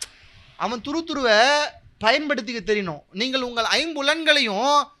வா. அவன் துருவை பயன்படுத்திக்க தெரியணும். நீங்கள் உங்கள் 5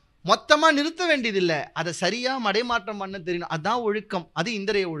 புலன்களையும் மொத்தமாக நிறுத்த வேண்டியதில்லை, அதை சரியாக மடைமாற்றம் பண்ண தெரியணும். அதுதான் ஒழுக்கம், அது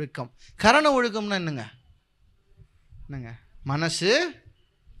இந்திரிய ஒழுக்கம். கரண ஒழுக்கம்னா என்னங்க? மனசு,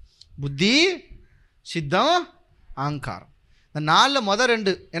 புத்தி, சித்தம், அகங்காரம். இந்த 4 முதல்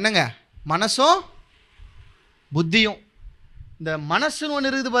 2 என்னங்க? மனசும் புத்தியும். இந்த மனசுன்னு ஒன்று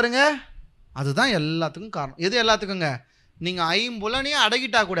இருக்குது பாருங்க, அதுதான் எல்லாத்துக்கும் காரணம். எது எல்லாத்துக்குங்க? நீங்கள் 5 புலனையும்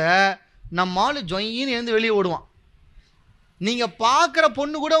அடக்கிட்டா கூட நம்மால் ஜொயின்னு எழுந்து வெளியே ஓடுவான். நீங்கள் பார்க்குற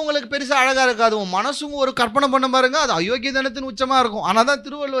பொண்ணு கூட உங்களுக்கு பெருசாக அழகாக இருக்காது, உன் மனசும் ஒரு கற்பனை பண்ண பாருங்க, அது அயோக்கிய தனத்தின் உச்சமாக இருக்கும். ஆனால் தான்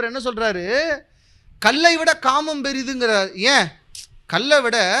திருவள்ளுவர் என்ன சொல்கிறாரு? கல்லை விட காமம் பெரிதுங்கிறார். ஏன்? கல்லை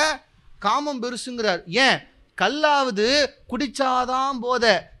விட காமம் பெருசுங்கிறார். ஏன்? கல்லாவது குடிச்சாதான் போத,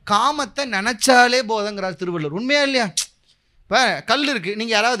 காமத்தை நினச்சாலே போதங்கிறார் திருவள்ளுவர். உண்மையா இல்லையா? இப்போ கல் இருக்குது,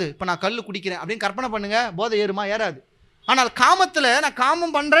 நீங்கள் யாராவது இப்போ நான் கல் குடிக்கிறேன் அப்படின்னு கற்பனை பண்ணுங்கள், போதை ஏறுமா? ஏறாது. ஆனால் காமத்தில் நான்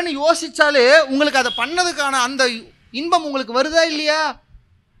காமம் பண்ணுறேன்னு யோசித்தாலே உங்களுக்கு அதை பண்ணதுக்கான அந்த இன்பம் உங்களுக்கு வருதா இல்லையா?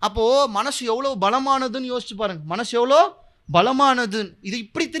 அப்போது மனசு எவ்வளோ பலமானதுன்னு யோசிச்சு பாருங்க. மனசு எவ்வளோ பலமானதுன்னு இது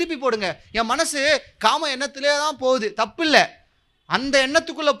இப்படி திருப்பி போடுங்க. என் மனசு காம எண்ணத்திலே தான் போகுது, தப்பு இல்லை. அந்த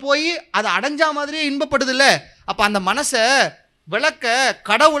எண்ணத்துக்குள்ளே போய் அதை அடைஞ்சா மாதிரியே இன்பப்படுது இல்லை? அப்போ அந்த மனசை விளக்க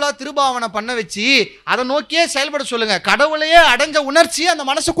கடவுளாக திருபாவனை பண்ண வச்சு அதை நோக்கியே செயல்பட சொல்லுங்க. கடவுளையே அடைஞ்ச உணர்ச்சியை அந்த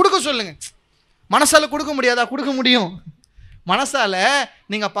மனசை கொடுக்க சொல்லுங்க. மனசால் கொடுக்க முடியாதா? கொடுக்க முடியும். மனசால்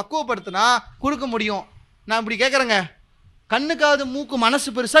நீங்கள் பக்குவப்படுத்தினா கொடுக்க முடியும். நான் இப்படி கேட்குறேங்க, கண்ணுக்காது மூக்கு மனசு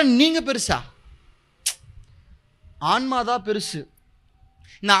பெருசா, நீங்கள் பெருசா? ஆன்மா தான் பெருசு.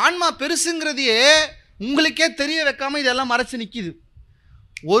 இந்த ஆன்மா பெருசுங்கிறதையே உங்களுக்கே தெரிய வைக்காம இதெல்லாம் மறைச்சு நிற்கிது.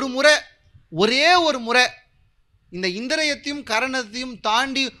 ஒரு முறை, ஒரே ஒரு முறை இந்த இந்திரியத்தையும் கரணத்தையும்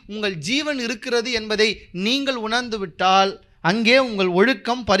தாண்டி உங்கள் ஜீவன் இருக்கிறது என்பதை நீங்கள் உணர்ந்து விட்டால் அங்கே உங்கள்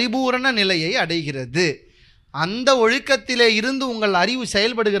ஒழுக்கம் பரிபூரண நிலையை அடைகிறது. அந்த ஒழுக்கத்திலே இருந்து உங்கள் அறிவு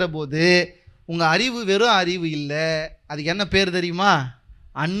செயல்படுகிற போது உங்கள் அறிவு வெறும் அறிவு இல்லை, அதுக்கு என்ன பேர் தெரியுமா?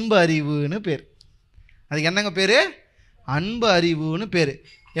 அன்பு அறிவுன்னு பேர். அதுக்கு என்னங்க பேர்? அன்பு அறிவுன்னு பேர்.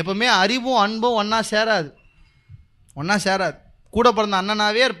 எப்பவுமே அறிவும் அன்பும் ஒன்றா சேராது, ஒன்றா சேராது. கூட பிறந்த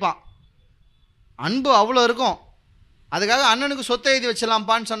அண்ணனாவே இருப்பான், அன்பு அவ்வளோ இருக்கும். அதுக்காக அண்ணனுக்கு சொத்தை எழுதி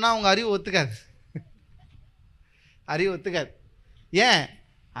வச்சலாம்ப்பான்னு சொன்னால் உங்கள் அறிவு ஒத்துக்காது, அறிவு ஒத்துக்காது. ஏன்?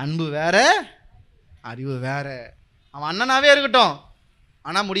 அன்பு வேற, அறிவு வேற. அவன் அண்ணனாவே இருக்கட்டும்,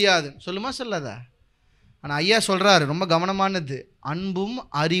 ஆனால் முடியாது. சொல்லுமா சொல்லாதா? ஆனால் ஐயா சொல்கிறாரு ரொம்ப கவனமானது, அன்பும்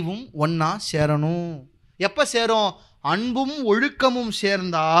அறிவும் ஒன்றா சேரணும். எப்போ சேரும்? அன்பும் ஒழுக்கமும்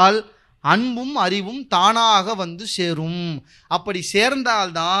சேர்ந்தால் அன்பும் அறிவும் தானாக வந்து சேரும். அப்படி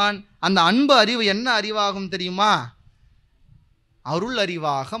சேர்ந்தால்தான் அந்த அன்பு அறிவு என்ன அறிவாகும் தெரியுமா? அருள்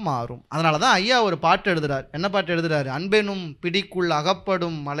அறிவாக மாறும். அதனால தான் ஐயா ஒரு பாட்டு எழுதுறார். என்ன பாட்டு எழுதுறாரு? அன்பெனும் பிடிக்குள்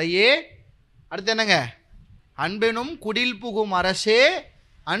அகப்படும் மலையே, அடுத்து என்னங்க? அன்பெனும் குடில் புகும் அரசே,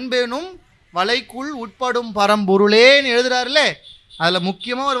 அன்பெனும் வலைக்குள் உட்படும் பரம்பொருளேன்னு எழுதுறாருல்ல. அதில்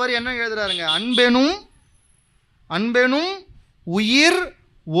முக்கியமாக ஒரு வரி என்ன எழுதுறாருங்க? அன்பெனும் உயிர்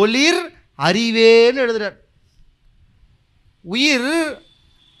ஒளிர் அறிவேன்னு எழுதுறார். உயிர்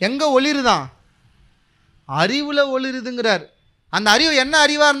எங்கே ஒளிருதான்? அறிவில் ஒளிருதுங்கிறார். அந்த அறிவு என்ன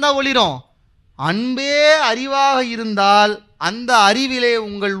அறிவாக இருந்தால் ஒளிரும்? அன்பே அறிவாக இருந்தால் அந்த அறிவிலே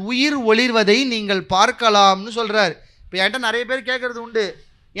உங்கள் உயிர் ஒளிர்வதை நீங்கள் பார்க்கலாம்னு சொல்கிறார். இப்போ என்கிட்ட நிறைய பேர் கேட்குறது உண்டு,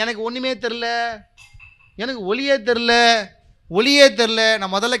 எனக்கு ஒன்றுமே தெரில, எனக்கு ஒளியே தெரில.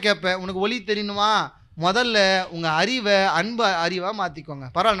 நான் முதல்ல கேட்பேன், உனக்கு ஒளி தெரியணுமா? முதல்ல உங்கள் அறிவை அன்பு அறிவாக மாற்றிக்கோங்க.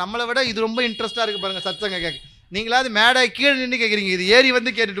 பரவாயில்ல, நம்மளை விட இது ரொம்ப இன்ட்ரெஸ்ட்டாக இருக்குது பாருங்கள் சத்தங்க கேட்க. நீங்களாவது மேடை கீழே நின்று கேட்குறீங்க, இது ஏறி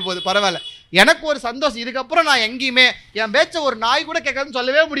வந்து கேட்டுட்டு போகுது. பரவாயில்ல, எனக்கு ஒரு சந்தோஷம். இதுக்கப்புறம் நான் எங்கேயுமே என் பேச்ச ஒரு நாய் கூட கேட்காதுன்னு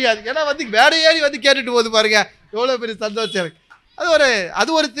சொல்லவே முடியாது. ஏன்னா வந்து வேற ஏறி வந்து கேட்டுட்டு போகுது பாருங்க, எவ்வளோ பெரிய சந்தோஷம் எனக்கு.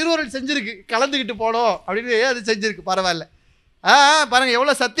 அது ஒரு திருவருள் செஞ்சுருக்கு, கலந்துக்கிட்டு போனோம் அப்படின்னு அது செஞ்சுருக்கு, பரவாயில்ல. பாருங்கள்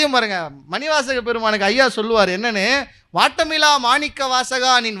எவ்வளோ சத்தியம் பாருங்கள். மணிவாசக பெருமானுக்கு ஐயா சொல்லுவார் என்னன்னு, வாட்டமிலா மாணிக்க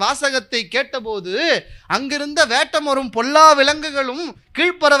வாசகா நின் வாசகத்தை கேட்டபோது அங்கிருந்த வேட்டமொரும் பொல்லா விலங்குகளும்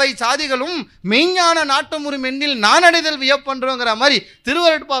கீழ்ப்பறவை சாதிகளும் மெய்ஞான நாட்டமுறும் எண்ணில் நானடைதல் வியப்பன்றோங்கிற மாதிரி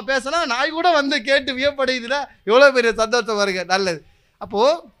திருவருட்பா பேசினா நாய் கூட வந்து கேட்டு வியப்படையுதுல, எவ்வளோ பெரிய சந்தோஷம் வருங்க. நல்லது.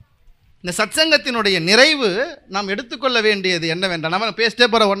 அப்போது இந்த சத்சங்கத்தினுடைய நிறைவு நாம் எடுத்துக்கொள்ள வேண்டியது என்னவென்றால், நம்ம பேசிட்டே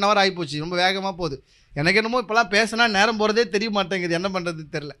போகிற 1 hour ஆகிப்போச்சு, ரொம்ப வேகமாக போகுது. எனக்கு என்னமோ இப்போலாம் பேசினா நேரம் போகிறதே தெரிய மாட்டேங்குது, என்ன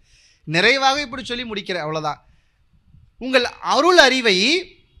பண்ணுறதுன்னு தெரில. நிறைவாக இப்படி சொல்லி முடிக்கிறேன், அவ்வளோதான். உங்கள் அருள் அறிவை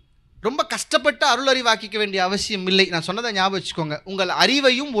ரொம்ப கஷ்டப்பட்டு அருள் அறிவாக்கிக்க வேண்டிய அவசியம் இல்லை. நான் சொன்னதை ஞாபகம் வச்சுக்கோங்க. உங்கள்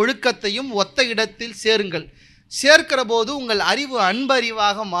அறிவையும் ஒழுக்கத்தையும் ஒத்த இடத்தில் சேருங்கள். சேர்க்கிற போது உங்கள் அறிவு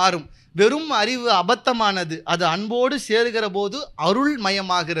அன்பறிவாக மாறும். வெறும் அறிவு அபத்தமானது, அது அன்போடு சேருகிற போது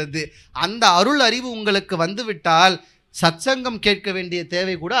அருள்மயமாகிறது. அந்த அருள் அறிவு உங்களுக்கு வந்துவிட்டால் சத்சங்கம் கேட்க வேண்டிய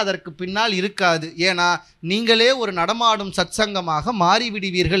தேவை கூட அதற்கு பின்னால் இருக்காது. ஏன்னா நீங்களே ஒரு நடமாடும் சத்சங்கமாக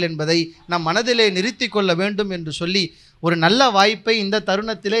மாறிவிடுவீர்கள் என்பதை நம் மனதிலே நிறுத்தி கொள்ள வேண்டும் என்று சொல்லி ஒரு நல்ல வாய்ப்பை இந்த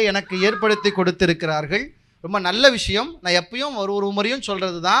தருணத்திலே எனக்கு ஏற்படுத்தி கொடுத்திருக்கிறார்கள். ரொம்ப நல்ல விஷயம். நான் எப்பயும் ஒரு முறையும்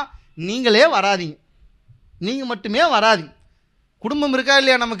சொல்கிறது தான், நீங்களே வராதிங்க, நீங்கள் மட்டுமே வராதிங்க. குடும்பம் இருக்கா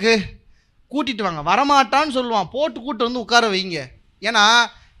இல்லையா, நமக்கு கூட்டிகிட்டு வாங்க. வரமாட்டான்னு சொல்லுவான், போட்டு கூட்டு வந்து உட்கார வைங்க. ஏன்னா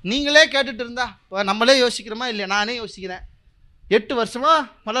நீங்களே கேட்டுட்டு இருந்தா இப்போ நம்மளே யோசிக்கிறோமா இல்லையா? நானே யோசிக்கிறேன். 8 வருஷமாக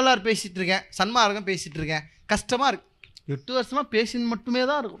வள்ளலார் பேசிகிட்டு இருக்கேன், சன்மார்க்கம் பேசிகிட்டு இருக்கேன், கஷ்டமாக இருக்குது. 8 வருஷமாக பேசின்னு மட்டுமே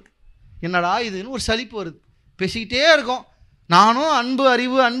தான் இருக்கும். என்னடா இதுன்னு ஒரு சலிப்பு வருது. பேசிக்கிட்டே இருக்கோம். நானும் அன்பு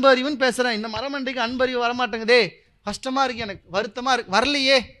அறிவுன்னு பேசுகிறேன். இந்த மரமண்டைக்கு அன்பு அறிவு வரமாட்டேங்குதே, கஷ்டமாக இருக்குது, எனக்கு வருத்தமாக இருக்குது.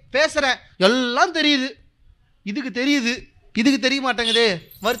 வரலையே, பேசுகிறேன், எல்லாம் தெரியுது, இதுக்கு தெரிய மாட்டேங்குதே,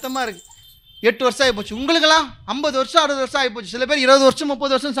 வருத்தமாக இருக்குது. 8 வருஷம் ஆகிப்போச்சு. உங்களுக்கெல்லாம் 50 வருஷம் 60 வருஷம் ஆகிப்போச்சு. சில பேர் 20 வருஷம்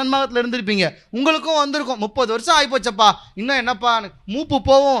 30 வருஷம் சன்மார்க்கத்தில் இருந்திருப்பீங்க. உங்களுக்கும் வந்திருக்கும் 30 வருஷம் ஆகிப்போச்சப்பா, இன்னும் என்னப்பா மூப்பு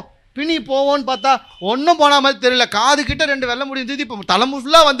போவோம் பிணி போவோன்னு பார்த்தா ஒன்றும் போன மாதிரி தெரியல. காது கிட்ட 2 வெள்ளை முடி இருந்தது, இப்போ தலைமு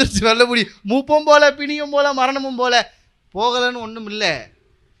ஃபுல்லாக வந்துருச்சு வெள்ளை முடி. மூப்பும் போல, பிணியும் போல, மரணமும் போல. போகலன்னு ஒன்றும் இல்லை.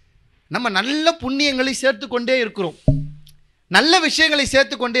 நம்ம நல்ல புண்ணியங்களை சேர்த்து கொண்டே இருக்கிறோம், நல்ல விஷயங்களை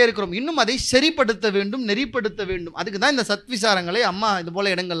சேர்த்து கொண்டே இருக்கிறோம். இன்னும் அதை சரிப்படுத்த வேண்டும், நெறிப்படுத்த வேண்டும். அதுக்கு தான் இந்த சத்விசாரங்களை அம்மா இது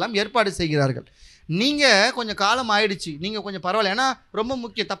போல் இடங்கள்லாம் ஏற்பாடு செய்கிறார்கள். நீங்கள் கொஞ்சம் காலம் ஆயிடுச்சு, நீங்கள் கொஞ்சம் பரவாயில்ல. ஏன்னா ரொம்ப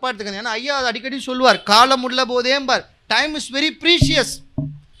முக்கியம், தப்பாக எடுத்துக்கங்க. ஏன்னா ஐயா அடிக்கடி சொல்லுவார், காலம் உள்ள போதேம்பார், டைம் இஸ் வெரி ப்ரீஷியஸ்.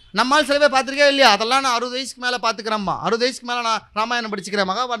 நம்மால் சில பேர் பார்த்துருக்கே இல்லையா, அதெல்லாம் நான் 60 வயசுக்கு மேலே பார்த்துக்கிறேம்மா, 60 வயசுக்கு மேலே நான் ராமாயணம் படிச்சுக்கிறேன்,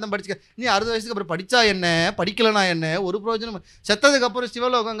 மகாபாரதம் படிச்சுக்கிறேன். நீ 60 வயசுக்கு அப்புறம் படித்தா என்ன, படிக்கலைனா என்ன, ஒரு பிரயோஜனம். செத்ததுக்கப்புறம்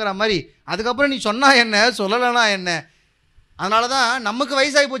சிவலோகங்கிற மாதிரி, அதுக்கப்புறம் நீ சொன்னா என்ன, சொல்லலைனா என்ன. அதனால தான் நமக்கு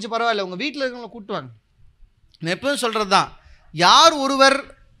வயசாகி போச்சு, பரவாயில்ல, உங்கள் வீட்டில் இருக்கிறவங்களை கூட்டுவாங்க. நான் எப்பவும் சொல்கிறது தான், யார் ஒருவர்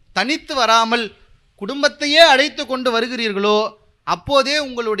தனித்து வராமல் குடும்பத்தையே அழைத்து கொண்டு வருகிறீர்களோ அப்போதே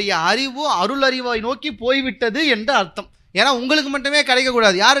உங்களுடைய அறிவு அருள் அறிவை நோக்கி போய்விட்டது என்று அர்த்தம். ஏன்னா உங்களுக்கு மட்டுமே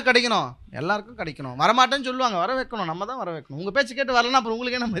கிடைக்கக்கூடாது, யாருக்கு கிடைக்கணும், எல்லாருக்கும் கிடைக்கணும். வரமாட்டேன்னு சொல்லுவாங்க, வர வைக்கணும், நம்ம தான் வர வைக்கணும். உங்கள் பேச்சு கேட்டு வரலன்னா அப்புறம்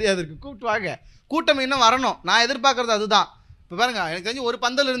உங்களுக்கு என்ன மரியாதை இருக்குது? கூப்பிட்டு வாங்க, கூட்டம் இன்னும் வரணும். நான் எதிர்பார்க்குறது அதுதான். இப்போ பாருங்கள், எனக்கு தெரிஞ்சு ஒரு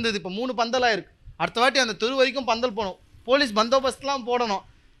பந்தல் இருந்தது, இப்போ 3 பந்தலாக இருக்குது. அடுத்த வாட்டி அந்த தெரு வரைக்கும் பந்தல் போகணும், போலீஸ் பந்தோபஸ்துலாம் போடணும்.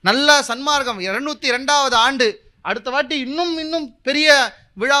 நல்ல சன்மார்க்கம் 202வது ஆண்டு, அடுத்த வாட்டி இன்னும் பெரிய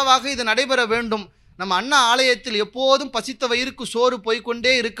விழாவாக இது நடைபெற வேண்டும். நம்ம அண்ணா ஆலயத்தில் எப்போதும் பசித்த வயிறுக்கு சோறு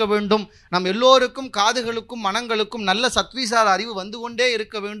போய்கொண்டே இருக்க வேண்டும். நம் எல்லோருக்கும் காதுகளுக்கும் மனங்களுக்கும் நல்ல சத்விசார அறிவு வந்து கொண்டே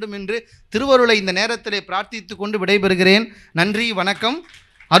இருக்க வேண்டும் என்று திருவருளை இந்த நேரத்திலே பிரார்த்தித்து கொண்டு விடைபெறுகிறேன். நன்றி, வணக்கம்.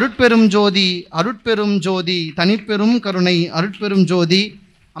 அருட்பெரும் ஜோதி, அருட்பெரும் ஜோதி, தனிப்பெரும் கருணை, அருட்பெரும் ஜோதி.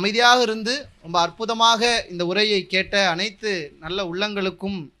 அமைதியாக இருந்து ரொம்ப அற்புதமாக இந்த உரையை கேட்ட அனைத்து நல்ல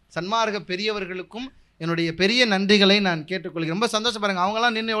உள்ளங்களுக்கும் சன்மார்க்க பெரியவர்களுக்கும் என்னுடைய பெரிய நன்றிகளை நான் கேட்டுக்கொள்கிறேன். ரொம்ப சந்தோஷம். பாருங்கள்,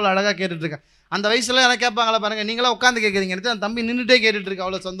 அவங்களாம் நின்று எவ்வளோ அழகாக கேட்டுட்ருக்கேன். அந்த வயசில் எனக்கு கேட்பாங்களா பாருங்கள், நீங்களாம் உட்காந்து கேட்குறீங்க, எடுத்து அந்த தம்பி நின்றுட்டே கேட்டுட்ருக்கேன்,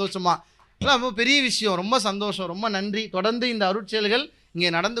 அவ்வளோ சந்தோஷமாக. எல்லாம் ரொம்ப பெரிய விஷயம், ரொம்ப சந்தோஷம், ரொம்ப நன்றி. தொடர்ந்து இந்த அருட்செயல்கள்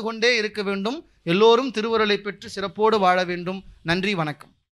இங்கே நடந்து கொண்டே இருக்க வேண்டும். எல்லோரும் திருவருளை பெற்று சிறப்போடு வாழ வேண்டும். நன்றி, வணக்கம்.